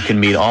 where you can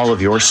meet all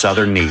of your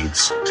Southern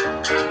needs.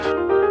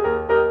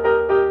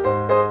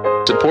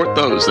 Support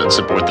those that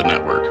support the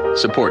network.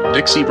 Support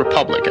Dixie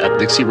Republic at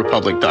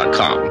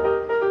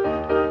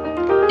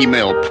DixieRepublic.com.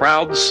 Email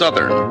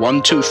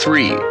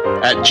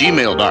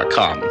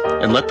ProudSouthern123@gmail.com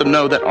and let them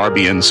know that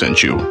RBN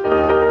sent you.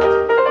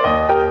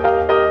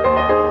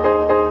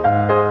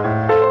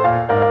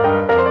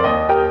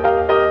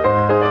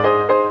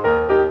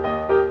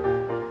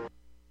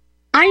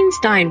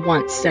 Einstein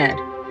once said,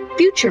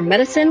 "Future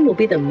medicine will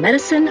be the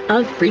medicine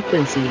of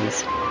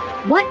frequencies."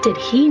 What did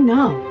he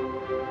know?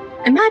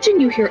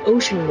 Imagine you hear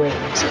ocean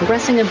waves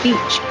caressing a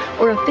beach,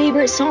 or a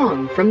favorite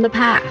song from the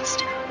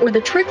past, or the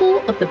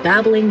trickle of the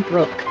babbling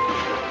brook.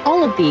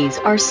 All of these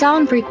are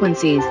sound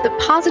frequencies that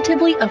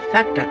positively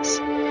affect us.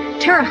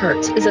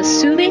 Terahertz is a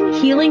soothing,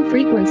 healing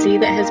frequency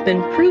that has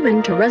been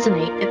proven to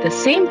resonate at the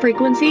same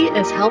frequency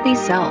as healthy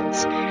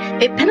cells.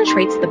 It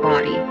penetrates the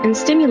body and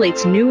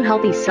stimulates new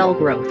healthy cell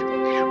growth.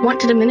 Want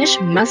to diminish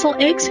muscle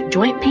aches,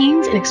 joint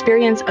pains, and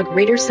experience a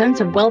greater sense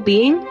of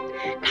well-being?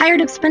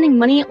 Tired of spending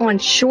money on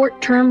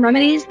short-term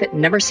remedies that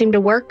never seem to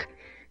work?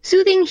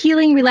 Soothing,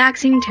 healing,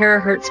 relaxing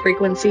terahertz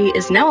frequency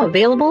is now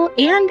available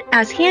and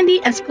as handy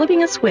as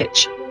flipping a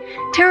switch.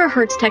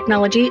 Terahertz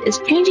technology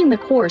is changing the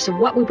course of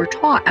what we were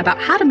taught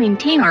about how to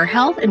maintain our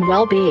health and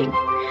well-being.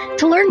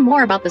 To learn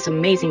more about this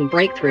amazing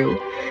breakthrough,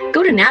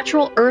 go to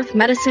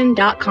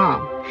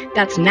NaturalEarthMedicine.com.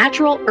 That's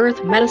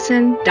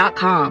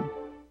NaturalEarthMedicine.com.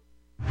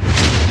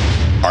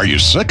 Are you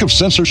sick of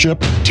censorship?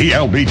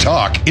 TLB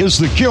Talk is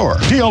the cure.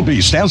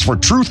 TLB stands for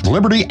Truth,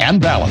 Liberty, and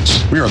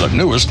Balance. We are the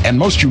newest and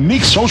most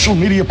unique social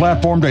media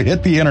platform to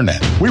hit the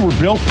internet. We were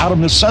built out of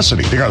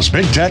necessity because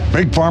Big Tech,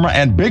 Big Pharma,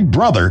 and Big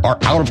Brother are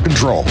out of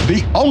control.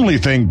 The only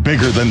thing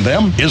bigger than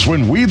them is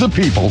when we the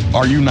people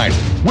are united.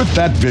 With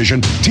that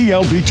vision,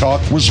 TLB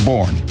Talk was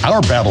born.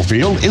 Our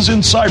battlefield is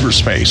in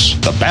cyberspace.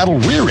 The battle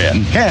we're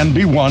in can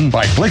be won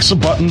by clicks of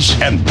buttons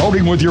and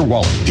voting with your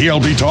wallet.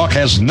 TLB Talk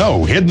has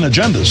no hidden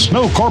agendas,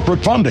 no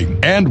corporate funding,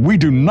 and we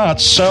do not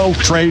sell,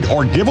 trade,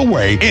 or give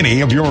away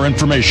any of your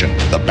information.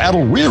 The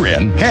battle we're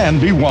in can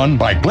be won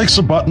by clicks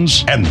of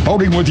buttons and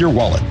voting with your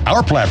wallet.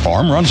 Our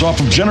platform runs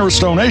off of generous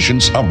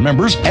donations of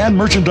members and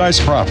merchandise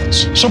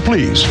profits. So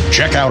please,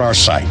 check out our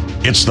site.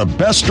 It's the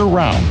best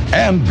around,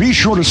 and be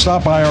sure to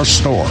stop by our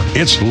store.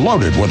 It's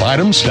loaded with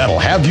items that'll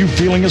have you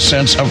feeling a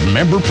sense of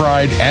member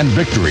pride and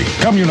victory.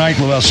 Come unite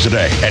with us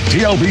today at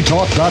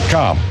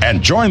TLBTalk.com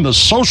and join the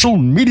social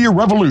media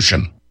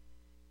revolution.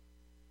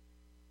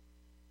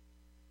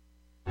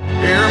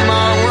 Hear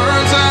my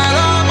words that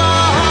I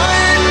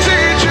might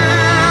teach you.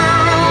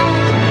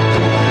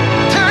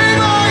 Take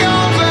my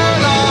arms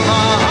that I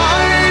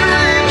might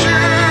reach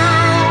you.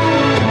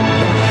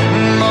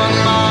 But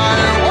my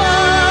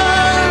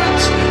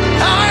words,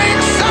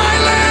 like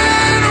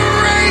silent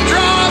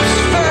raindrops,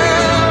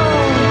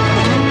 fell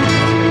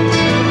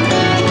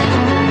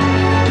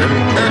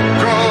and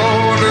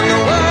echoed in the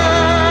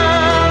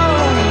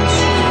wells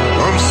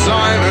of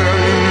silence.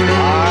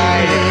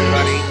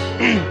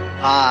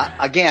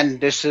 Again,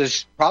 this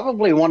is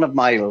probably one of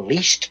my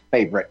least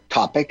favorite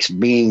topics,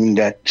 being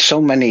that so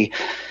many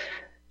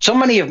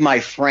of my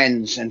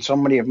friends and so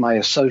many of my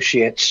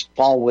associates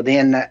fall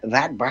within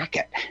that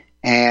bracket.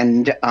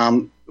 And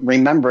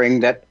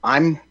remembering that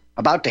I'm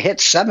about to hit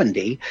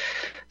 70,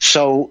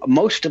 so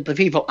most of the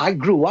people I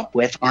grew up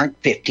with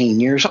aren't 15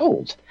 years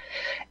old.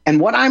 And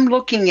what I'm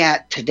looking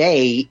at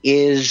today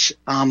is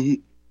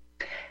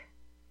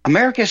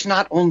America's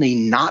not only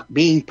not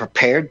being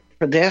prepared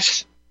for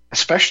this,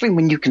 especially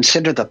when you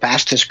consider the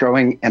fastest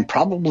growing and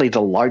probably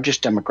the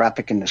largest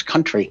demographic in this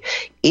country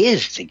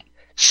is the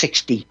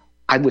 60,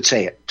 I would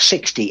say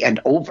 60 and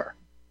over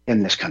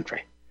in this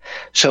country.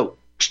 So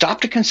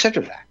stop to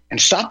consider that, and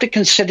stop to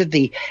consider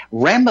the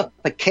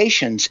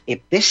ramifications if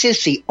this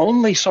is the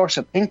only source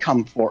of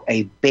income for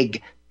a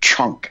big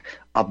chunk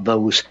of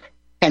those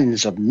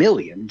tens of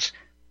millions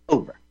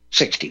over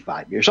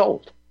 65 years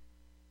old.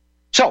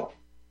 So,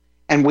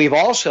 and we've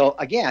also,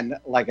 again,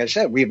 like I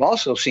said, we've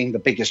also seen the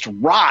biggest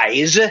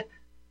rise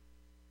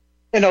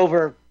in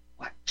over,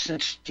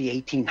 since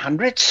the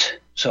 1800s,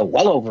 so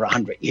well over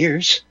 100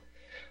 years.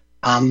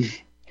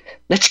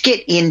 Let's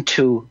get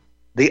into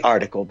the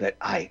article that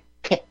I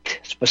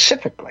picked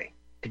specifically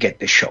to get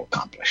this show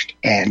accomplished.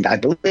 And I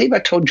believe I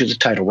told you the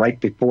title right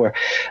before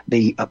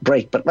the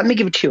break, but let me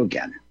give it to you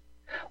again.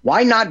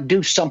 Why not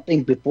do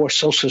something before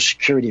Social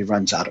Security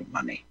runs out of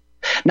money?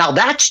 Now,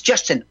 that's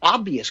just an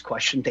obvious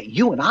question that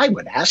you and I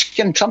would ask,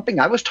 and something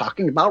I was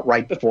talking about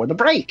right before the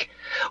break.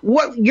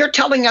 What you're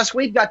telling us,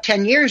 we've got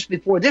 10 years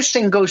before this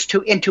thing goes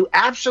into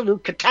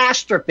absolute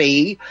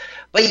catastrophe,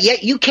 but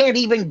yet you can't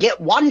even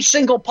get one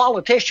single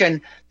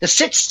politician to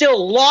sit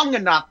still long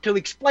enough to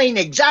explain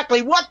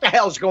exactly what the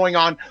hell's going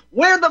on,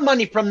 where the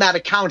money from that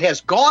account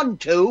has gone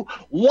to,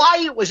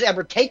 why it was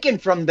ever taken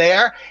from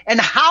there,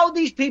 and how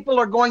these people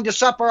are going to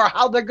suffer, or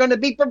how they're going to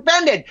be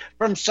prevented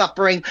from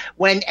suffering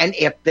when and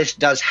if this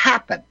does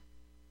happen.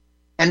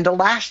 And the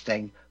last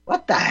thing,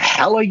 what the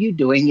hell are you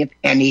doing, if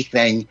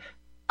anything,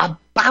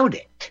 about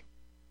it?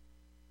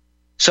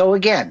 So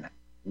again,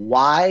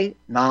 why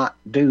not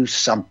do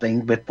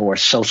something before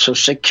Social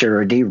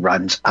Security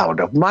runs out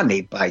of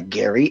money, by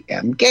Gary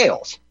M.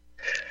 Gales.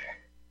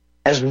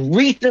 As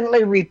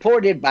recently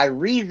reported by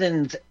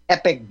Reason's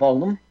Epic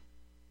Bohm,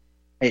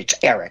 it's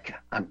Eric,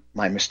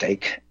 my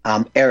mistake,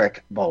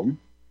 Eric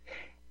Bohm,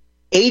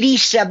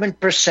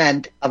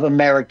 87% of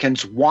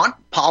Americans want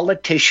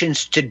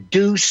politicians to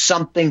do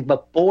something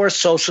before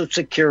Social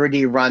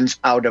Security runs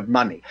out of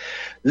money.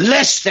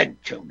 Listen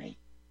to me.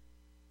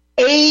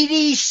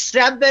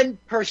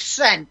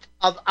 87%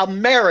 of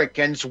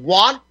Americans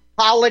want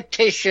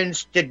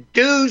politicians to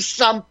do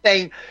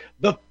something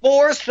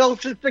before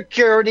Social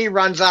Security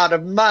runs out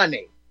of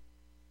money.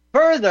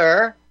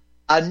 Further,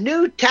 a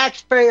new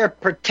Taxpayer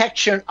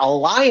Protection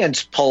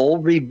Alliance poll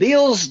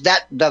reveals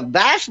that the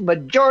vast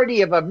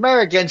majority of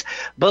Americans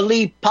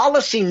believe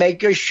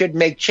policymakers should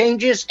make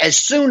changes as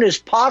soon as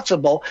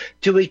possible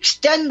to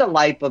extend the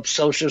life of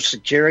Social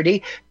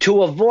Security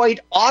to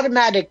avoid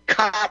automatic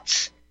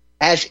cuts,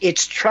 as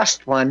its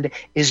trust fund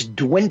is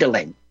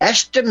dwindling,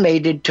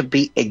 estimated to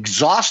be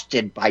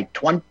exhausted by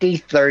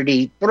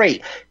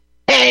 2033,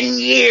 10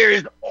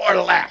 years or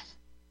less.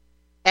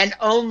 And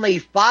only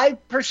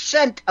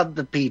 5% of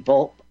the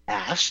people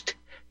asked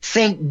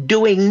think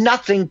doing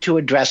nothing to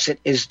address it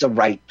is the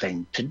right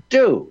thing to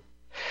do.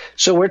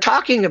 So we're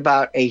talking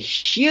about a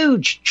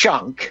huge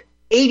chunk,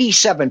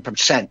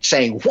 87%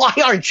 saying, why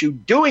aren't you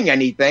doing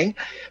anything?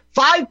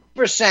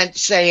 5%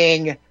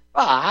 saying,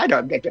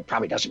 it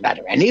probably doesn't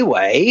matter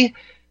anyway.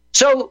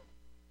 So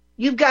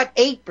you've got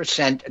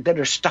 8% that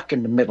are stuck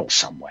in the middle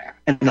somewhere.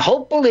 And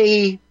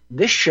hopefully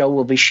this show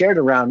will be shared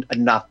around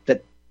enough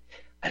that,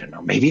 I don't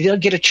know, maybe they'll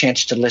get a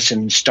chance to listen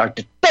and start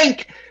to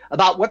think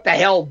about what the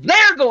hell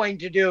they're going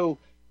to do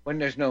when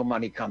there's no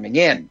money coming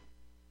in.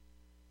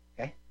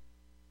 Okay?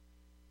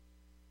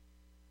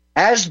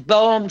 As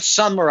Bohm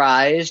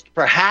summarized,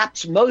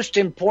 perhaps most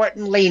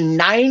importantly,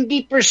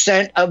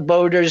 90% of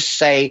voters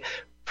say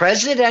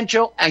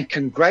presidential and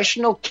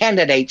congressional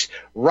candidates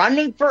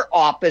running for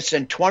office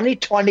in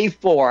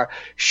 2024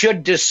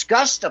 should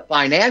discuss the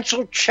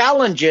financial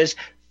challenges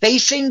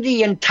facing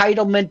the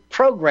entitlement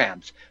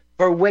programs,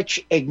 for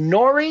which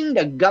ignoring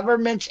the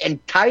government's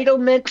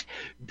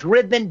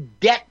entitlement-driven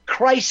debt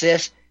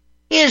crisis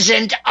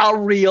isn't a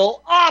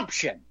real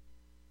option.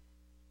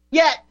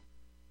 Yet,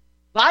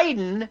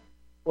 Biden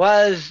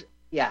was,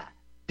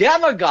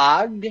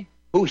 demagogued,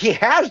 who he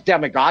has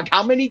demagogued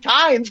how many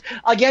times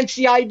against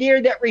the idea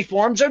that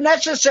reforms are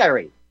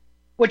necessary,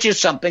 which is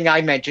something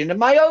I mentioned in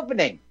my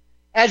opening.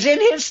 As in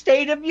his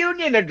State of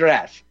Union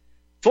address,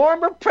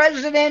 former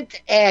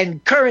President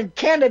and current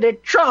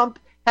candidate Trump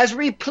has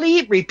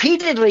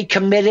repeatedly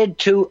committed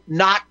to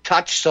not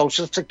touch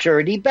Social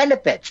Security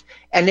benefits.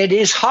 And it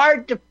is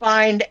hard to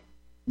find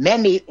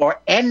many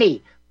or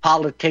any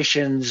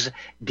politicians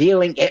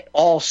dealing at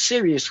all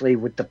seriously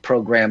with the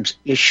program's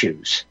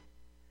issues.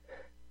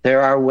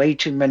 There are way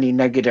too many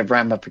negative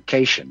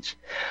ramifications.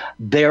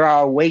 There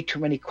are way too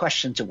many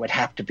questions that would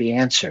have to be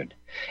answered.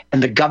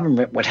 And the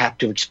government would have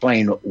to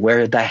explain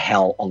where the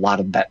hell a lot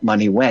of that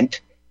money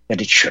went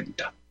that it shouldn't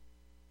have.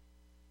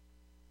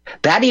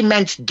 That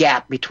immense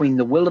gap between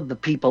the will of the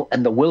people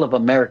and the will of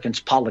Americans'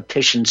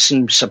 politicians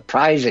seems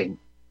surprising,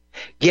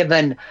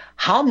 given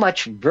how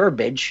much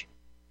verbiage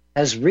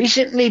has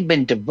recently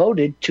been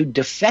devoted to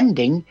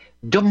defending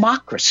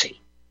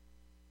democracy,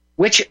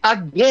 which,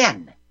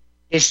 again,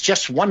 is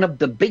just one of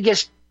the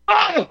biggest,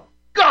 oh,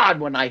 God,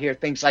 when I hear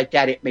things like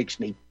that, it makes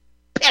me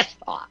pissed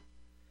off.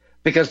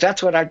 because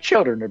that's what our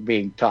children are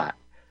being taught.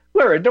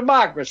 We're a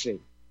democracy.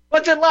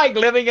 What's it like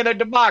living in a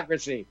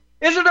democracy?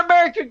 Isn't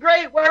America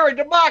great? We're a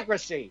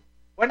democracy.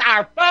 When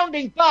our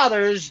founding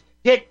fathers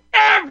did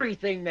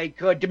everything they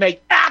could to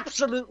make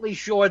absolutely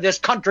sure this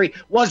country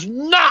was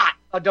not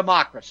a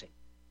democracy.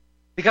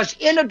 Because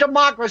in a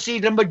democracy,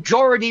 the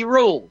majority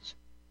rules.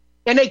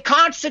 In a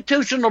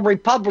constitutional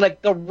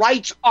republic, the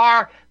rights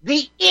are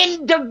the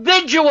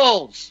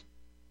individuals.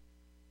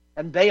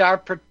 And they are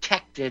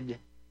protected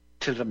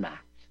to the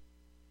max.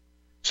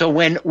 So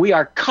when we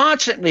are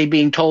constantly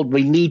being told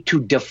we need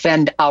to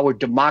defend our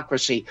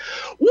democracy,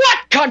 what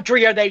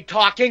country are they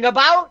talking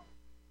about?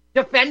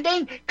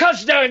 Defending?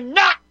 Because they're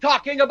not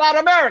talking about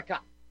America.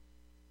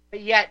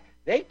 But yet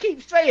they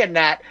keep saying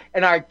that,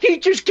 and our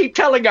teachers keep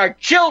telling our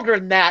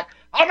children that.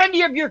 How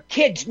many of your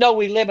kids know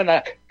we live in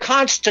a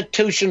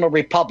constitutional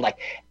republic?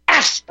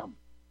 Ask them.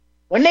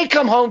 When they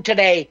come home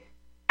today,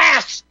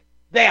 ask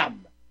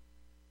them.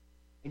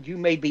 And you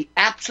may be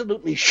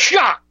absolutely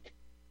shocked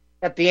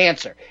at the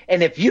answer.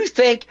 And if you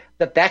think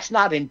that that's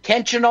not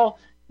intentional,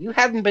 you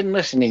haven't been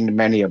listening to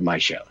many of my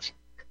shows.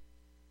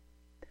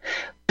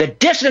 The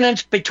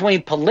dissonance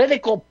between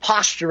political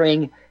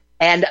posturing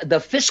and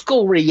the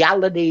fiscal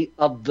reality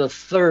of the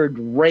third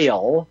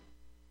rail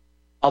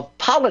of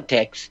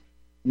politics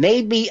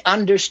may be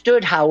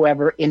understood,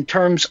 however, in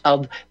terms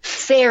of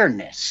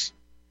fairness.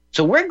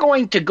 So we're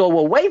going to go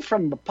away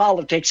from the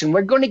politics and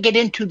we're going to get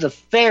into the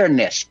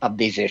fairness of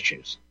these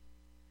issues.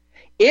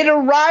 It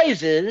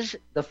arises,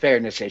 the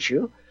fairness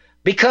issue,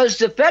 because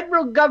the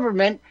federal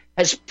government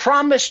has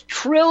promised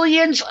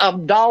trillions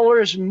of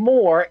dollars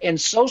more in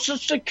Social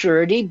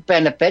Security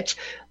benefits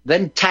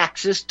than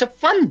taxes to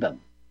fund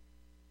them.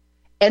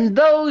 And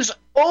those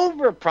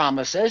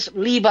overpromises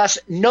leave us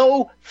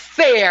no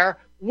fair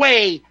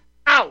way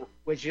out,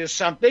 which is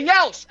something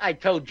else I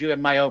told you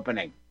in my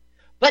opening.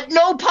 But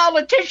no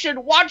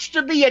politician wants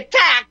to be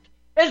attacked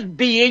as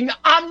being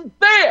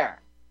unfair.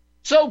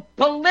 So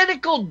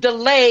political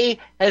delay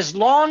has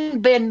long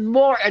been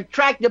more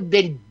attractive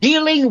than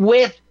dealing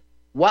with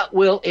what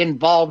will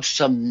involve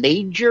some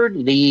major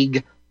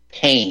league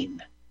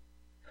pain.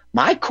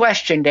 My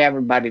question to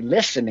everybody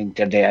listening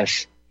to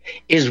this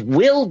is,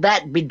 will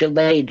that be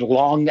delayed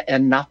long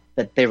enough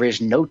that there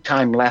is no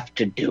time left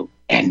to do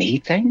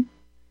anything?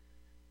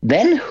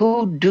 Then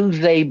who do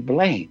they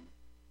blame?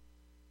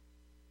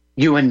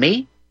 You and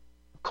me?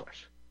 Of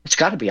course. It's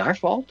got to be our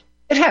fault.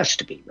 It has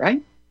to be,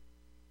 right?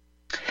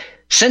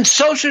 Since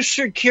Social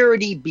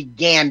Security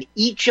began,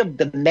 each of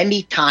the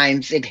many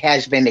times it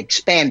has been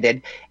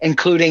expanded,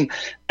 including,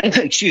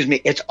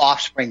 its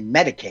offspring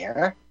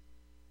Medicare,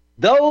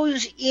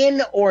 those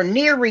in or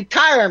near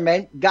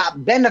retirement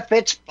got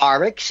benefits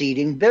far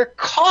exceeding their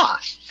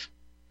costs.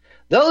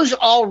 Those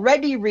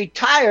already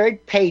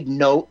retired paid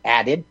no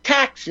added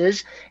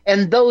taxes,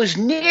 and those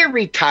near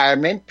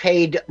retirement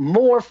paid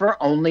more for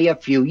only a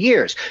few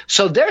years.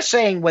 So they're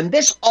saying when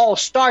this all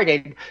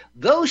started,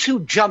 those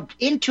who jumped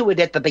into it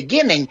at the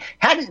beginning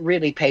hadn't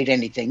really paid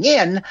anything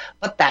in,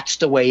 but that's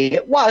the way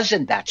it was,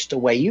 and that's the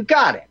way you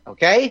got it,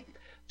 okay?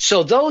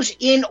 So those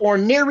in or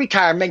near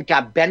retirement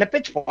got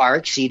benefits far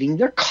exceeding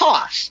their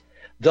costs.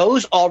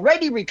 Those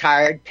already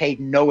retired paid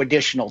no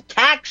additional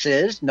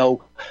taxes,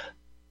 no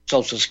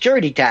Social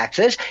Security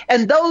taxes,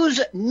 and those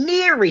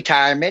near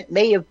retirement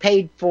may have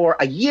paid for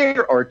a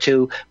year or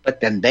two, but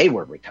then they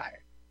were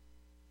retired.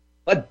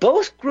 But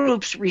both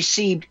groups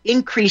received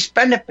increased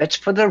benefits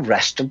for the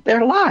rest of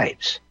their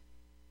lives.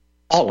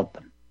 All of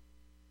them.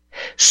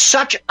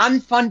 Such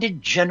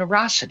unfunded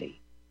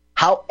generosity,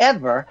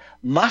 however,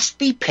 must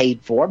be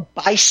paid for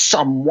by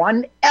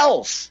someone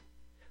else,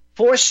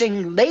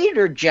 forcing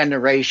later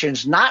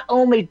generations not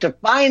only to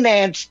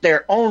finance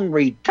their own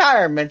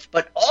retirements,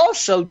 but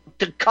also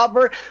to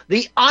cover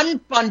the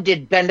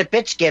unfunded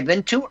benefits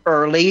given to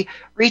early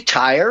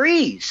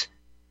retirees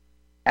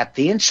at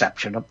the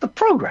inception of the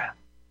program.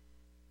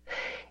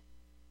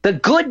 The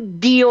good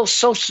deal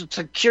Social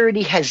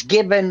Security has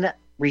given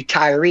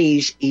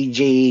retirees,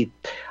 e.g.,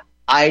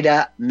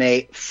 Ida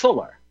Mae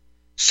Fuller.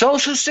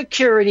 Social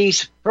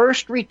Security's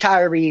first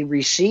retiree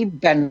received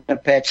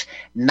benefits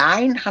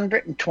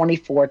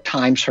 924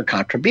 times her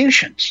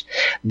contributions.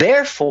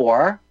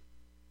 Therefore,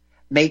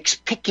 makes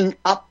picking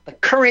up the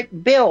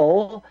current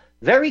bill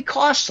very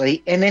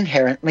costly and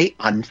inherently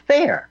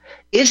unfair.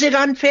 Is it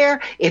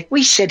unfair? If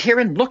we sit here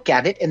and look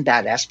at it in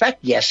that aspect,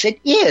 yes, it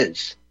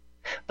is.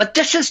 But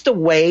this is the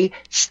way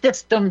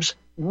systems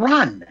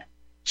run.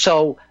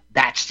 So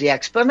that's the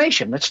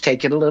explanation. Let's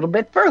take it a little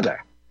bit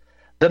further.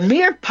 The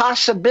mere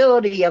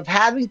possibility of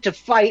having to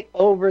fight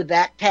over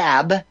that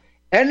tab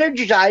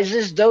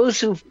energizes those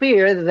who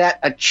fear that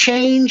a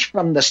change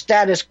from the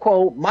status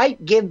quo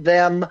might give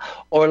them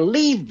or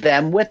leave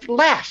them with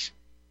less,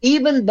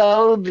 even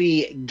though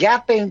the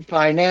gaping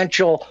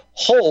financial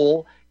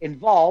hole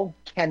involved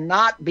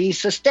cannot be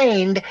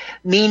sustained,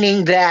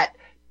 meaning that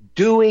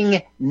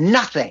doing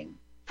nothing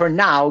for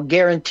now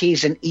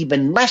guarantees an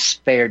even less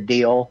fair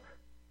deal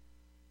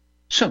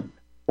soon,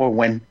 or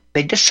when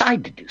they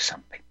decide to do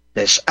something.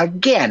 This,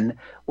 again,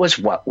 was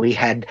what we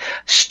had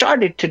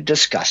started to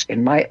discuss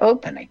in my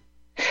opening.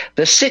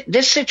 This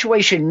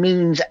situation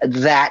means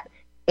that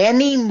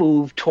any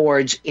move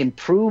towards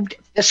improved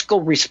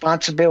fiscal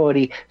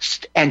responsibility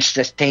and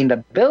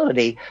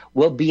sustainability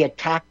will be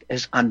attacked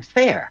as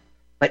unfair,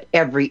 but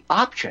every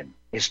option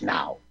is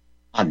now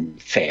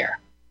unfair.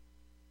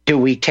 Do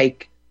we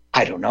take,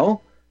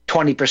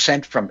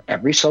 20% from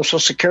every Social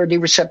Security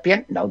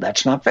recipient? No,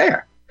 that's not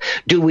fair.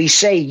 Do we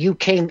say you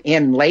came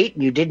in late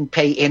and you didn't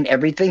pay in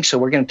everything, so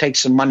we're going to take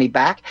some money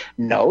back?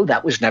 No,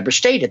 that was never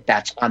stated.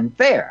 That's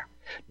unfair.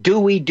 Do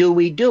we?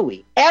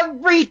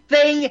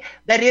 Everything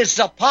that is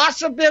a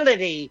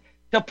possibility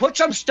to put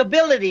some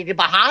stability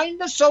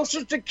behind the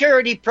Social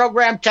Security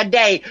program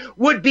today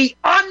would be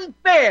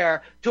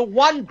unfair to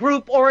one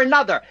group or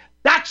another.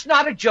 That's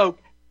not a joke.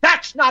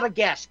 That's not a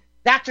guess.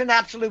 That's an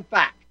absolute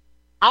fact.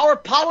 Our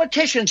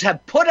politicians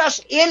have put us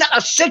in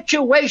a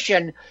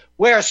situation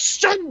where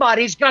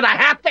somebody's going to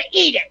have to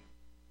eat it.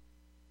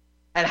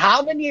 And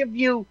how many of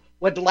you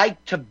would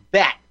like to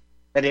bet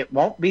that it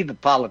won't be the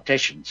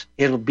politicians?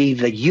 It'll be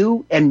the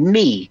you and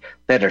me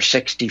that are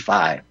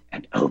 65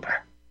 and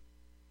over.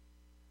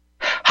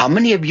 How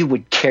many of you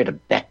would care to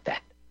bet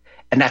that?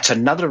 And that's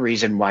another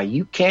reason why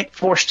you can't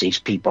force these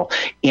people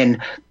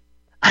in,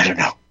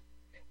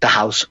 the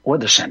House or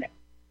the Senate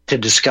to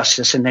discuss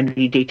this in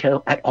any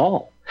detail at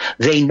all.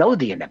 They know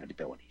the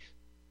inevitabilities.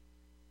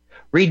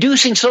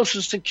 Reducing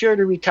Social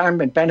Security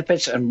retirement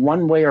benefits in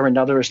one way or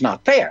another is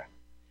not fair,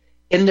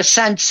 in the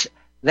sense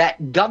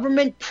that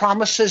government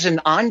promises and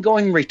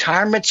ongoing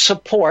retirement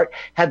support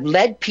have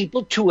led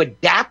people to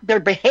adapt their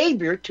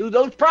behavior to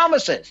those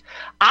promises.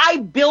 I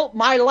built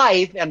my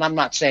life, and I'm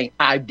not saying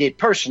I did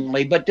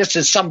personally, but this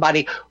is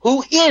somebody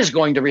who is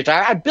going to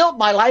retire. I built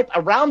my life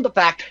around the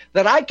fact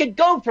that I could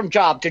go from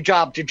job to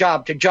job to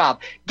job to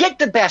job, get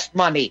the best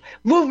money,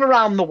 move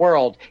around the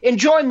world,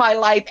 enjoy my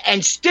life,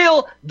 and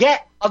still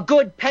get a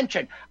good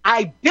pension.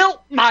 I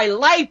built my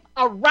life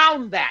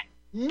around that,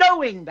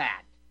 knowing that.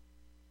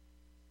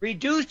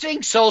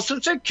 Reducing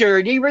Social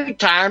Security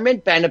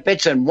retirement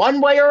benefits in one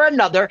way or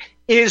another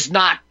is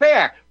not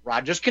fair.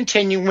 Roger's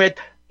continuing with,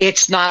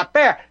 it's not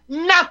fair.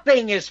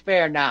 Nothing is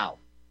fair now,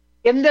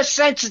 in the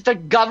sense that the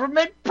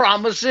government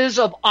promises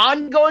of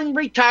ongoing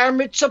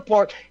retirement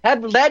support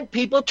have led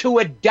people to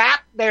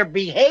adapt their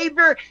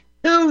behavior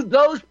to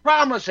those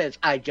promises.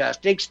 I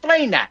just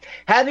explained that.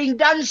 Having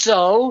done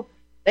so,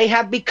 they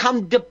have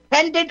become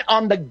dependent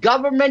on the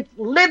government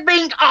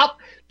living up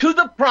to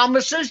the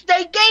promises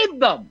they gave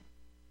them.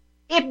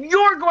 If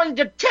you're going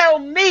to tell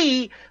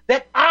me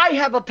that I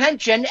have a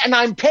pension and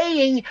I'm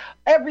paying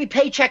every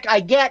paycheck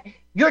I get,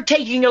 you're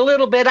taking a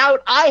little bit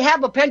out, I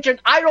have a pension,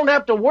 I don't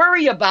have to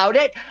worry about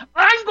it,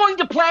 I'm going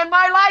to plan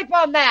my life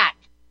on that.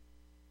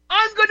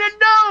 I'm going to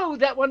know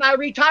that when I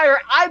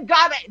retire, I've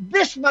got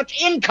this much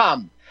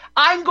income.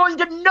 I'm going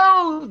to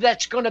know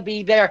that's going to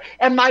be there,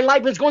 and my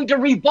life is going to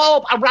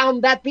revolve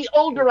around that the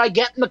older I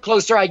get and the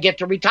closer I get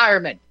to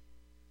retirement.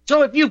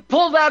 So if you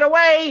pull that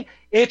away,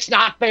 it's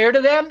not fair to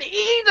them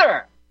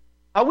either.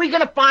 Are we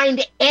going to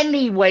find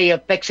any way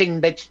of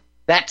fixing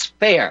that's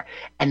fair?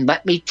 And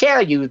let me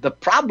tell you, the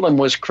problem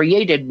was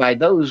created by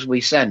those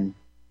we send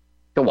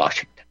to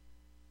Washington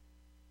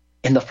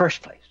in the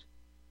first place.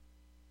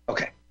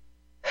 Okay.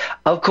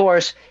 Of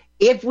course,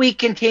 if we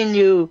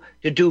continue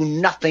to do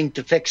nothing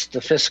to fix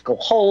the fiscal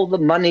hole, the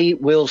money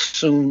will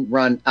soon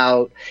run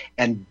out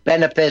and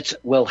benefits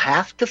will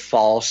have to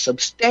fall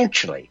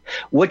substantially,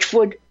 which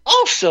would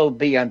also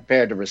be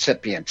unfair to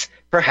recipients,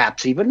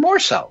 perhaps even more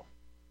so.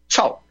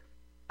 So,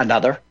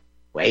 another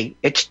way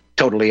it's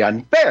totally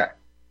unfair.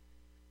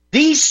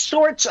 These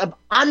sorts of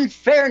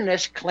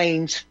unfairness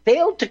claims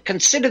fail to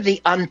consider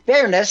the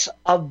unfairness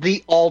of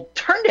the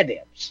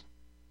alternatives.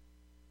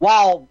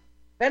 While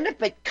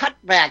benefit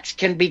cutbacks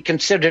can be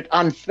considered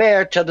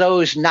unfair to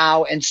those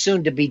now and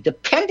soon to be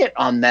dependent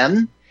on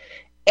them,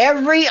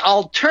 every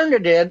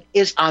alternative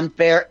is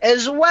unfair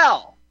as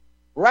well.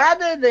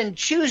 Rather than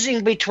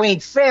choosing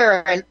between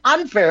fair and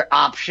unfair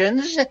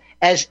options,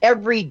 as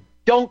every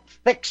don't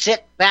fix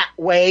it that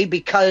way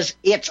because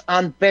it's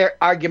unfair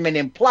argument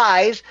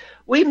implies,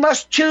 we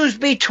must choose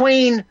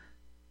between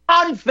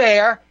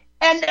unfair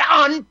and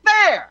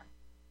unfair.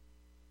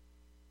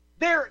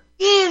 There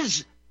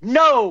is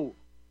no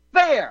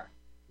fair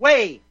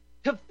way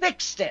to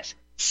fix this.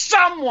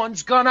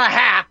 Someone's gonna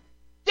have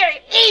to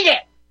eat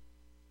it.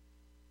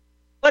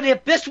 But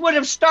if this would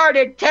have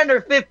started 10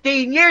 or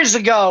 15 years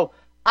ago,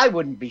 I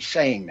wouldn't be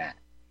saying that.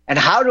 And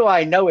how do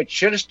I know it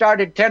should have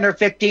started 10 or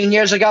 15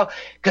 years ago?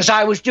 Because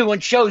I was doing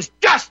shows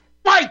just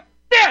like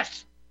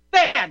this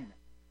then.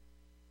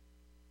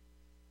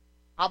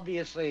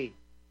 Obviously,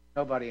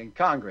 nobody in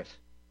Congress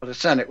or the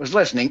Senate was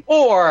listening,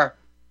 or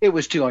it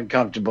was too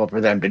uncomfortable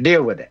for them to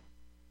deal with it.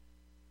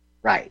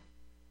 Right.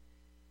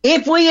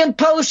 If we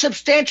impose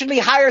substantially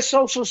higher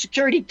Social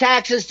Security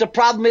taxes, the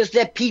problem is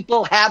that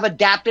people have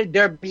adapted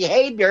their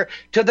behavior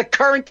to the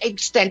current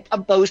extent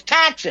of those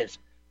taxes,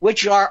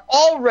 which are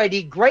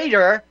already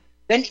greater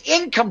than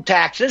income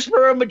taxes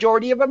for a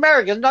majority of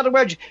Americans. In other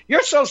words,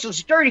 your Social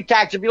Security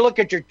tax, if you look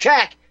at your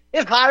check,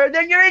 is higher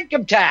than your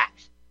income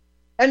tax.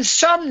 And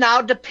some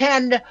now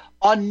depend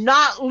on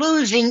not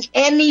losing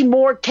any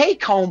more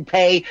take-home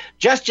pay,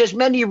 just as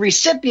many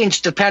recipients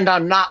depend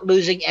on not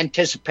losing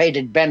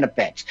anticipated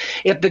benefits.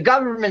 If the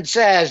government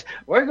says,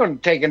 we're going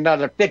to take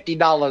another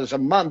 $50 a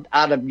month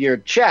out of your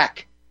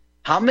check,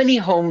 how many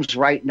homes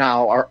right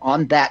now are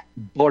on that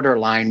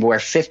borderline where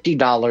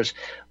 $50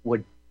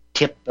 would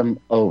tip them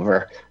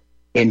over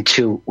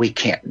into we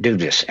can't do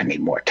this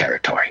anymore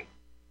territory?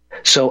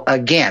 So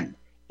again,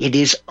 it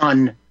is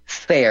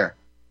unfair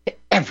to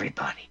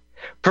everybody.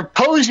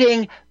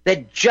 Proposing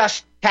that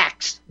just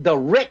tax the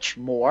rich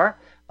more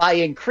by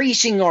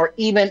increasing or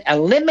even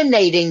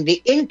eliminating the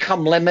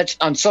income limits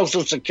on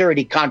Social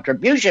Security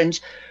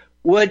contributions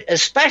would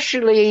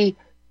especially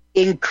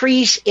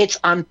increase its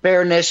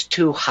unfairness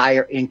to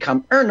higher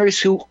income earners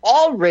who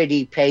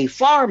already pay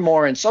far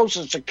more in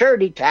Social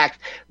Security tax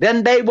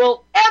than they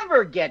will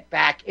ever get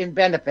back in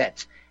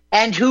benefits,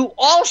 and who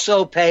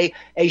also pay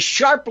a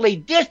sharply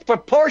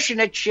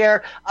disproportionate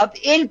share of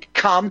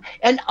income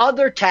and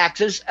other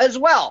taxes as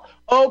well.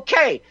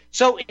 Okay,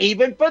 so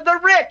even for the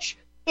rich,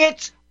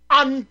 it's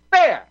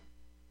unfair.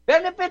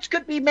 Benefits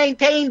could be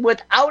maintained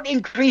without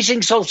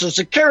increasing Social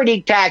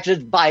Security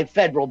taxes by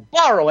federal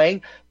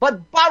borrowing,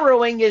 but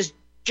borrowing is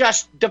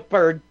just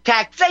deferred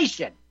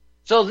taxation.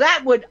 So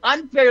that would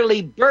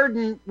unfairly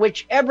burden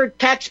whichever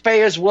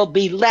taxpayers will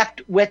be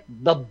left with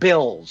the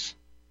bills.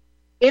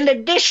 In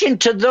addition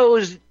to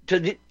those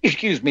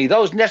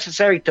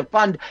necessary to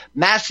fund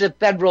massive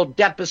federal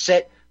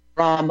deficit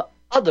from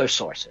other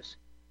sources,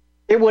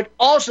 it would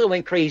also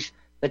increase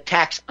the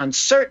tax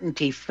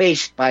uncertainty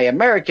faced by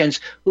Americans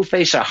who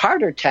face a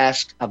harder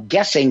task of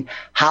guessing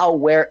how,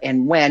 where,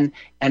 and when,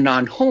 and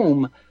on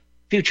whom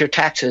future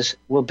taxes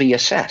will be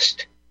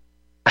assessed,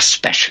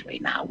 especially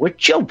now with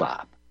Joe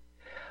Bob.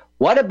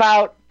 What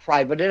about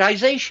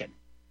privatization?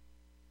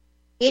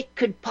 It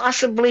could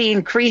possibly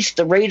increase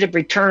the rate of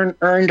return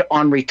earned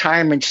on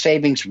retirement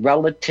savings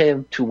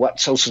relative to what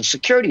Social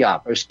Security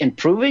offers,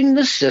 improving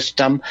the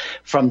system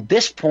from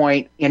this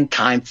point in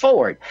time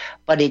forward.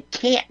 But it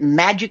can't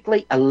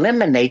magically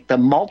eliminate the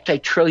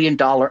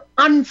multi-trillion-dollar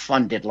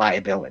unfunded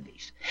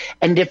liabilities.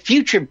 And if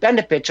future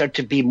benefits are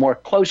to be more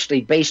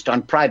closely based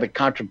on private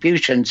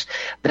contributions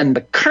than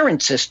the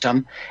current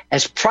system,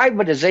 as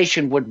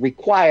privatization would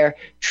require,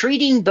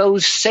 treating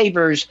those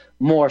savers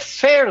more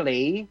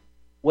fairly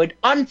would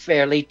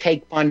unfairly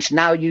take funds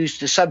now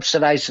used to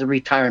subsidize the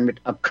retirement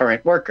of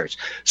current workers.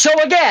 So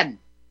again,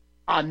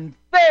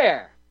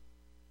 unfair.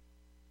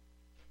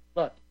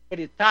 Look, it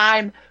is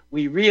time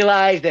we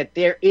realize that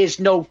there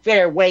is no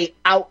fair way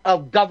out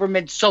of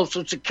government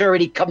Social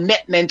Security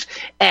commitments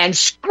and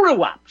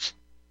screw-ups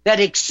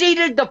that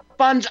exceeded the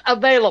funds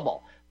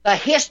available. The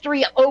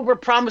history of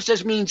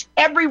overpromises means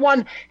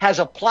everyone has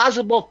a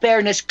plausible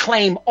fairness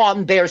claim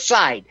on their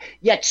side,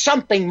 yet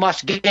something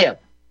must give.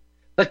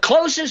 The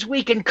closest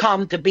we can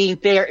come to being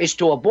fair is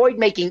to avoid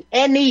making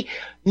any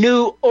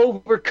new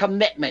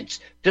overcommitments,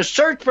 to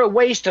search for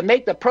ways to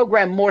make the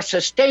program more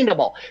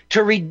sustainable,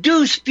 to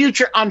reduce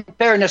future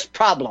unfairness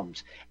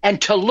problems,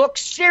 and to look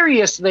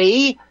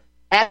seriously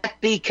at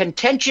the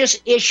contentious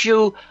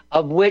issue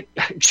of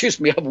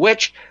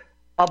which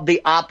of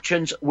the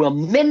options will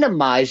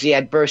minimize the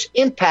adverse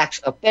impacts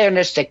of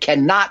fairness that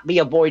cannot be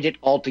avoided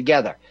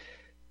altogether.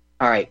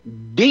 All right,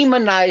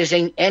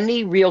 demonizing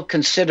any real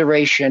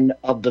consideration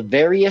of the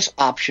various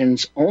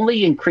options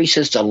only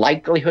increases the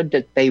likelihood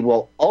that they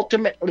will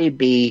ultimately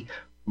be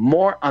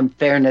more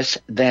unfairness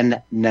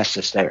than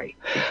necessary.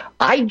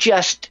 I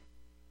just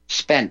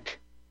spent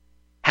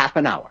half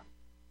an hour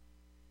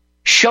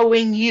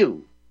showing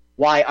you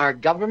why our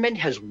government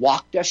has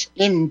walked us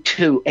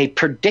into a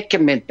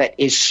predicament that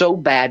is so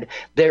bad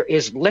there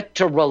is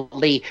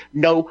literally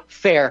no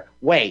fair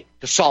way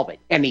to solve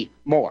it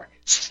anymore.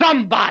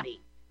 Somebody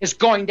is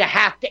going to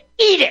have to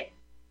eat it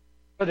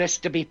for this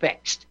to be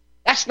fixed.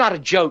 That's not a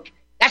joke.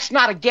 That's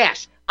not a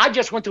guess. I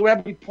just went through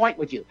every point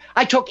with you.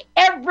 I took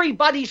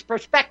everybody's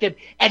perspective,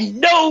 and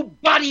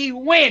nobody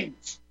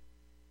wins.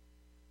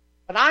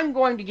 But I'm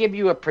going to give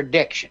you a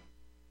prediction.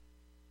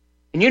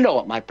 And you know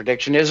what my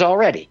prediction is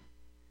already.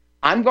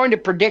 I'm going to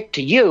predict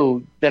to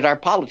you that our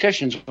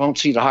politicians won't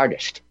see the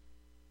hardest.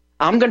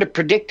 I'm going to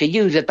predict to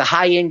you that the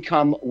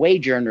high-income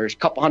wage earners,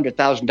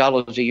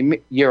 $200,000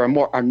 a year or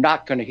more, are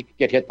not going to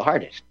get hit the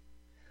hardest.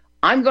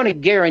 I'm going to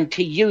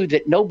guarantee you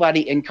that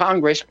nobody in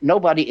Congress,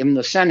 nobody in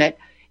the Senate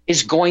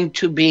is going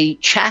to be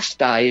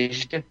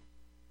chastised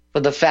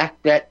for the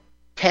fact that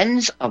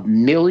tens of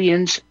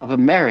millions of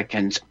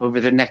Americans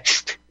over the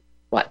next,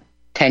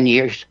 10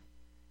 years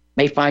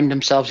may find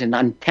themselves in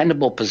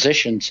untenable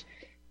positions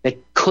that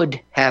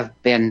could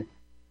have been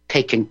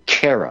taken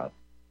care of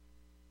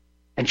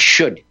and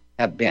should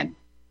have been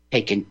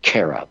taken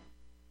care of,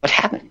 but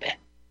haven't been.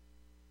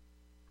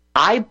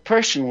 I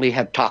personally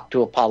have talked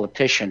to a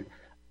politician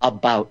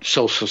about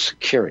Social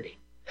Security,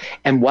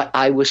 and what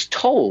I was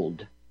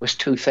told was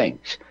two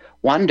things.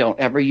 One, don't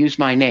ever use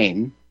my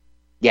name.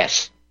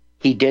 Yes,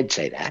 He did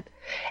say that.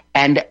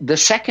 And the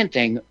second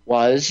thing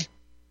was,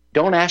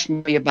 don't ask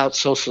me about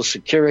Social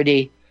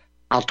Security.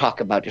 I'll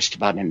talk about just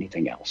about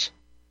anything else.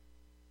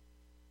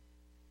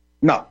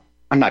 No,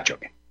 I'm not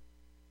joking.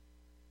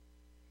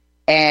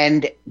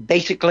 And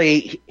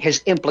basically,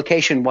 his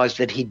implication was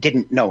that he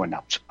didn't know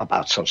enough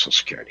about Social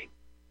Security.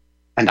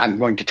 And I'm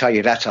going to tell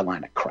you that's a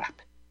line of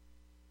crap.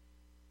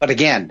 But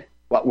again,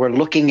 what we're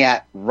looking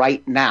at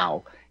right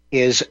now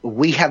is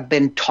we have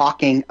been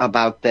talking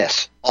about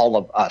this, all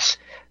of us,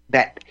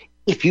 that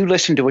if you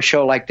listen to a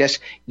show like this,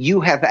 you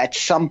have at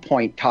some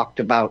point talked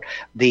about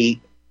the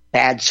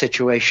bad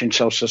situation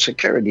Social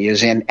Security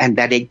is in and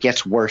that it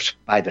gets worse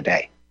by the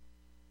day.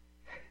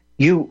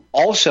 You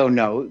also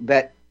know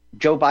that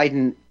Joe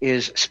Biden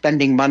is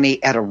spending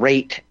money at a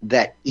rate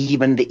that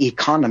even the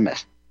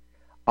economists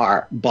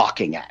are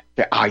balking at.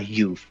 Are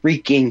you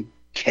freaking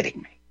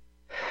kidding me?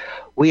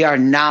 We are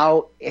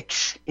now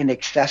in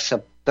excess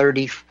of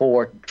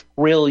 $34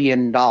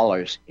 trillion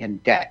in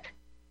debt.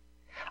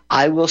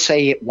 I will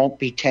say it won't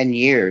be 10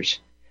 years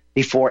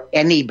before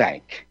any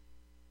bank,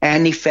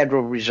 any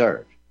Federal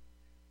Reserve,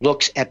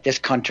 looks at this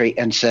country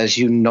and says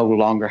you no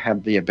longer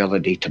have the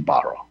ability to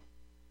borrow.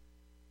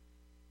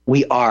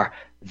 We are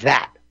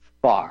that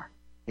far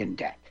in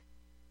debt.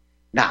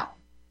 Now,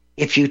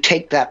 if you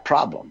take that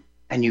problem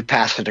and you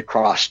pass it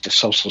across to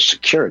Social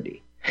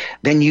Security,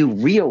 then you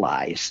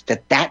realize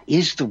that that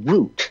is the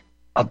root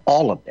of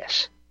all of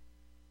this.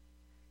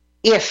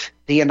 If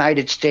the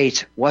United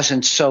States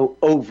wasn't so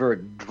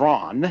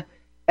overdrawn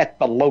at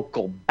the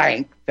local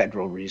bank,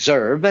 Federal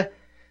Reserve,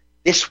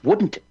 this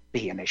wouldn't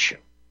be an issue.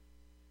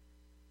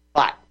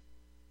 But,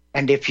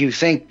 and if you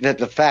think that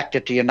the fact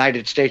that the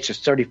United States is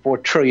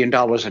 $34 trillion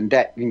in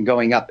debt and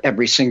going up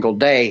every single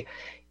day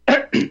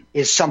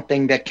is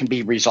something that can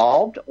be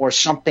resolved or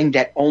something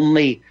that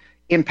only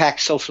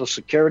impacts Social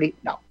Security,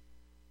 no.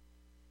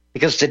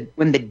 Because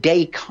when the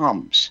day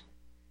comes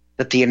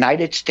that the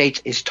United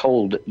States is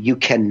told you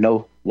can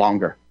no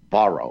longer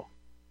borrow,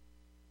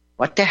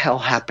 what the hell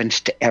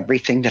happens to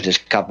everything that is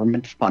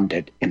government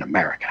funded in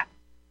America?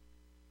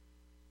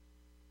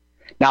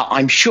 Now,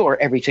 I'm sure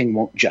everything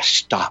won't just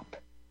stop.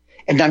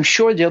 And I'm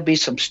sure there'll be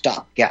some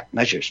stopgap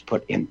measures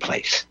put in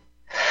place.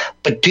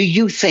 But do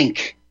you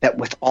think that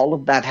with all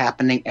of that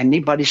happening,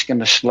 anybody's going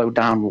to slow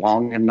down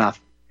long enough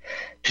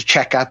to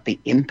check out the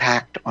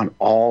impact on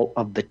all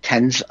of the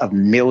tens of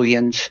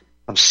millions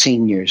of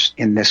seniors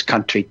in this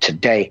country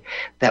today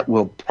that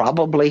will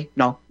probably,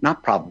 no,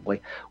 not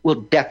probably, will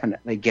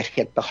definitely get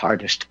hit the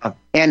hardest of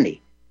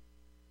any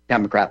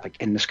demographic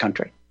in this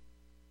country?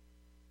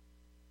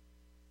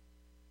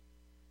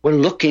 We're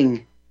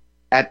looking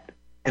at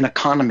an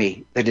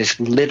economy that is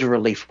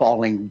literally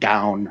falling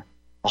down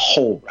a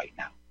hole right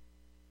now.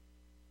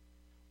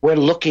 We're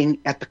looking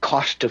at the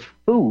cost of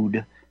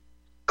food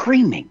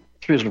screaming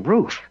through the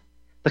roof,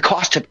 the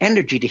cost of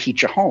energy to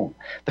heat your home,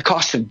 the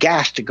cost of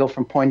gas to go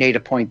from point A to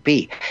point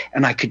B,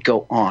 and I could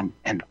go on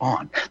and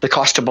on. The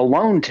cost of a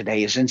loan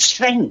today is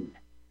insane.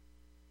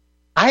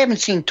 I haven't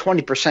seen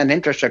 20%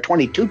 interest or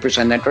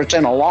 22% interest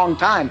in a long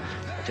time,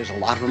 but there's a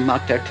lot of them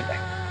out there today.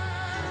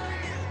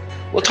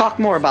 We'll talk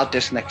more about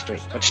this next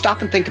week, but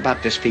stop and think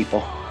about this,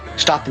 people.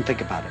 Stop and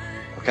think about it,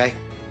 okay?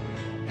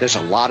 There's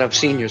a lot of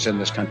seniors in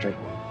this country.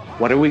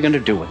 What are we going to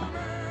do with them?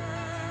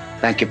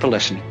 Thank you for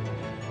listening.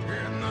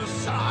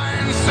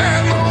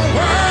 And the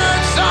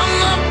words on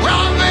the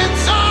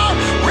prophets are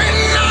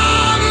written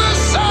on the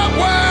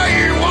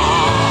subway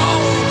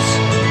walls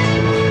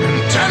and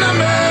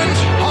tenement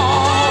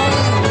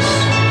halls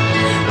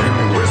and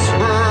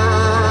whispered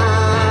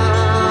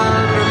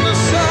in the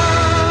sound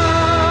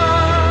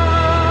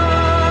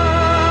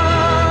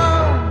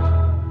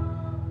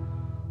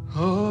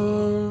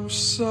of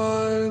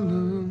silence.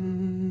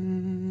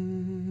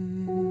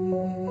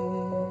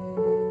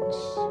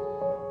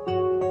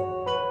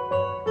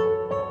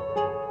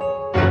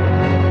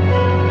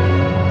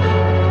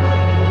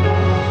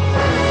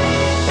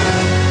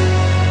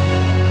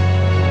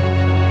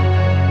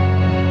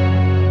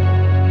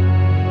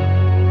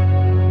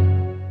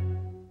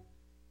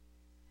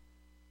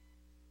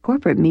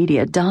 Corporate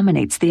media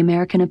dominates the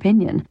American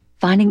opinion.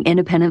 Finding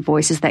independent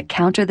voices that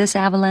counter this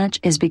avalanche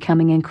is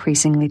becoming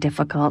increasingly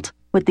difficult.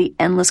 With the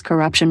endless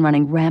corruption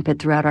running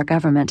rampant throughout our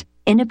government,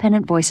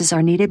 independent voices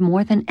are needed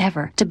more than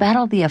ever to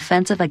battle the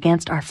offensive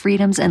against our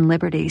freedoms and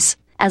liberties.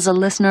 As a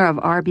listener of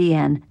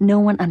RBN, no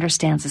one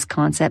understands this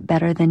concept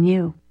better than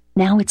you.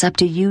 Now it's up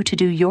to you to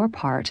do your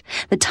part.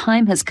 The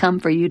time has come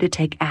for you to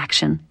take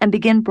action and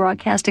begin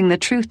broadcasting the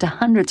truth to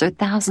hundreds or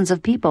thousands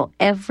of people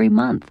every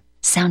month.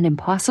 Sound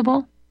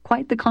impossible?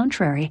 Quite the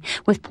contrary.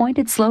 With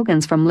pointed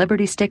slogans from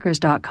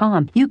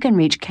LibertyStickers.com, you can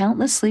reach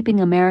countless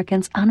sleeping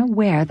Americans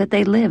unaware that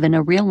they live in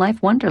a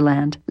real-life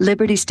wonderland.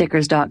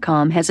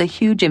 LibertyStickers.com has a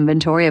huge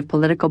inventory of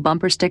political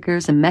bumper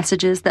stickers and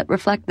messages that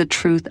reflect the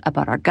truth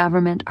about our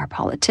government, our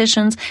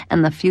politicians,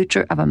 and the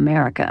future of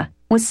America.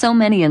 With so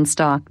many in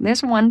stock,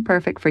 there's one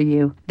perfect for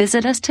you.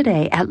 Visit us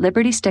today at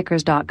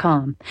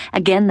LibertyStickers.com.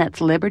 Again, that's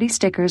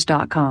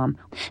LibertyStickers.com.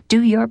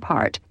 Do your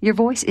part. Your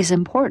voice is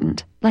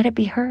important. Let it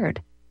be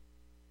heard.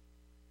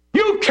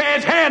 You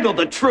can't handle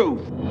the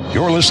truth.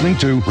 You're listening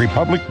to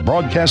Republic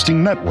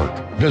Broadcasting Network.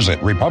 Visit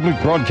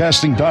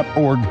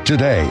republicbroadcasting.org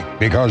today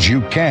because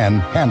you can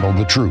handle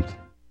the truth.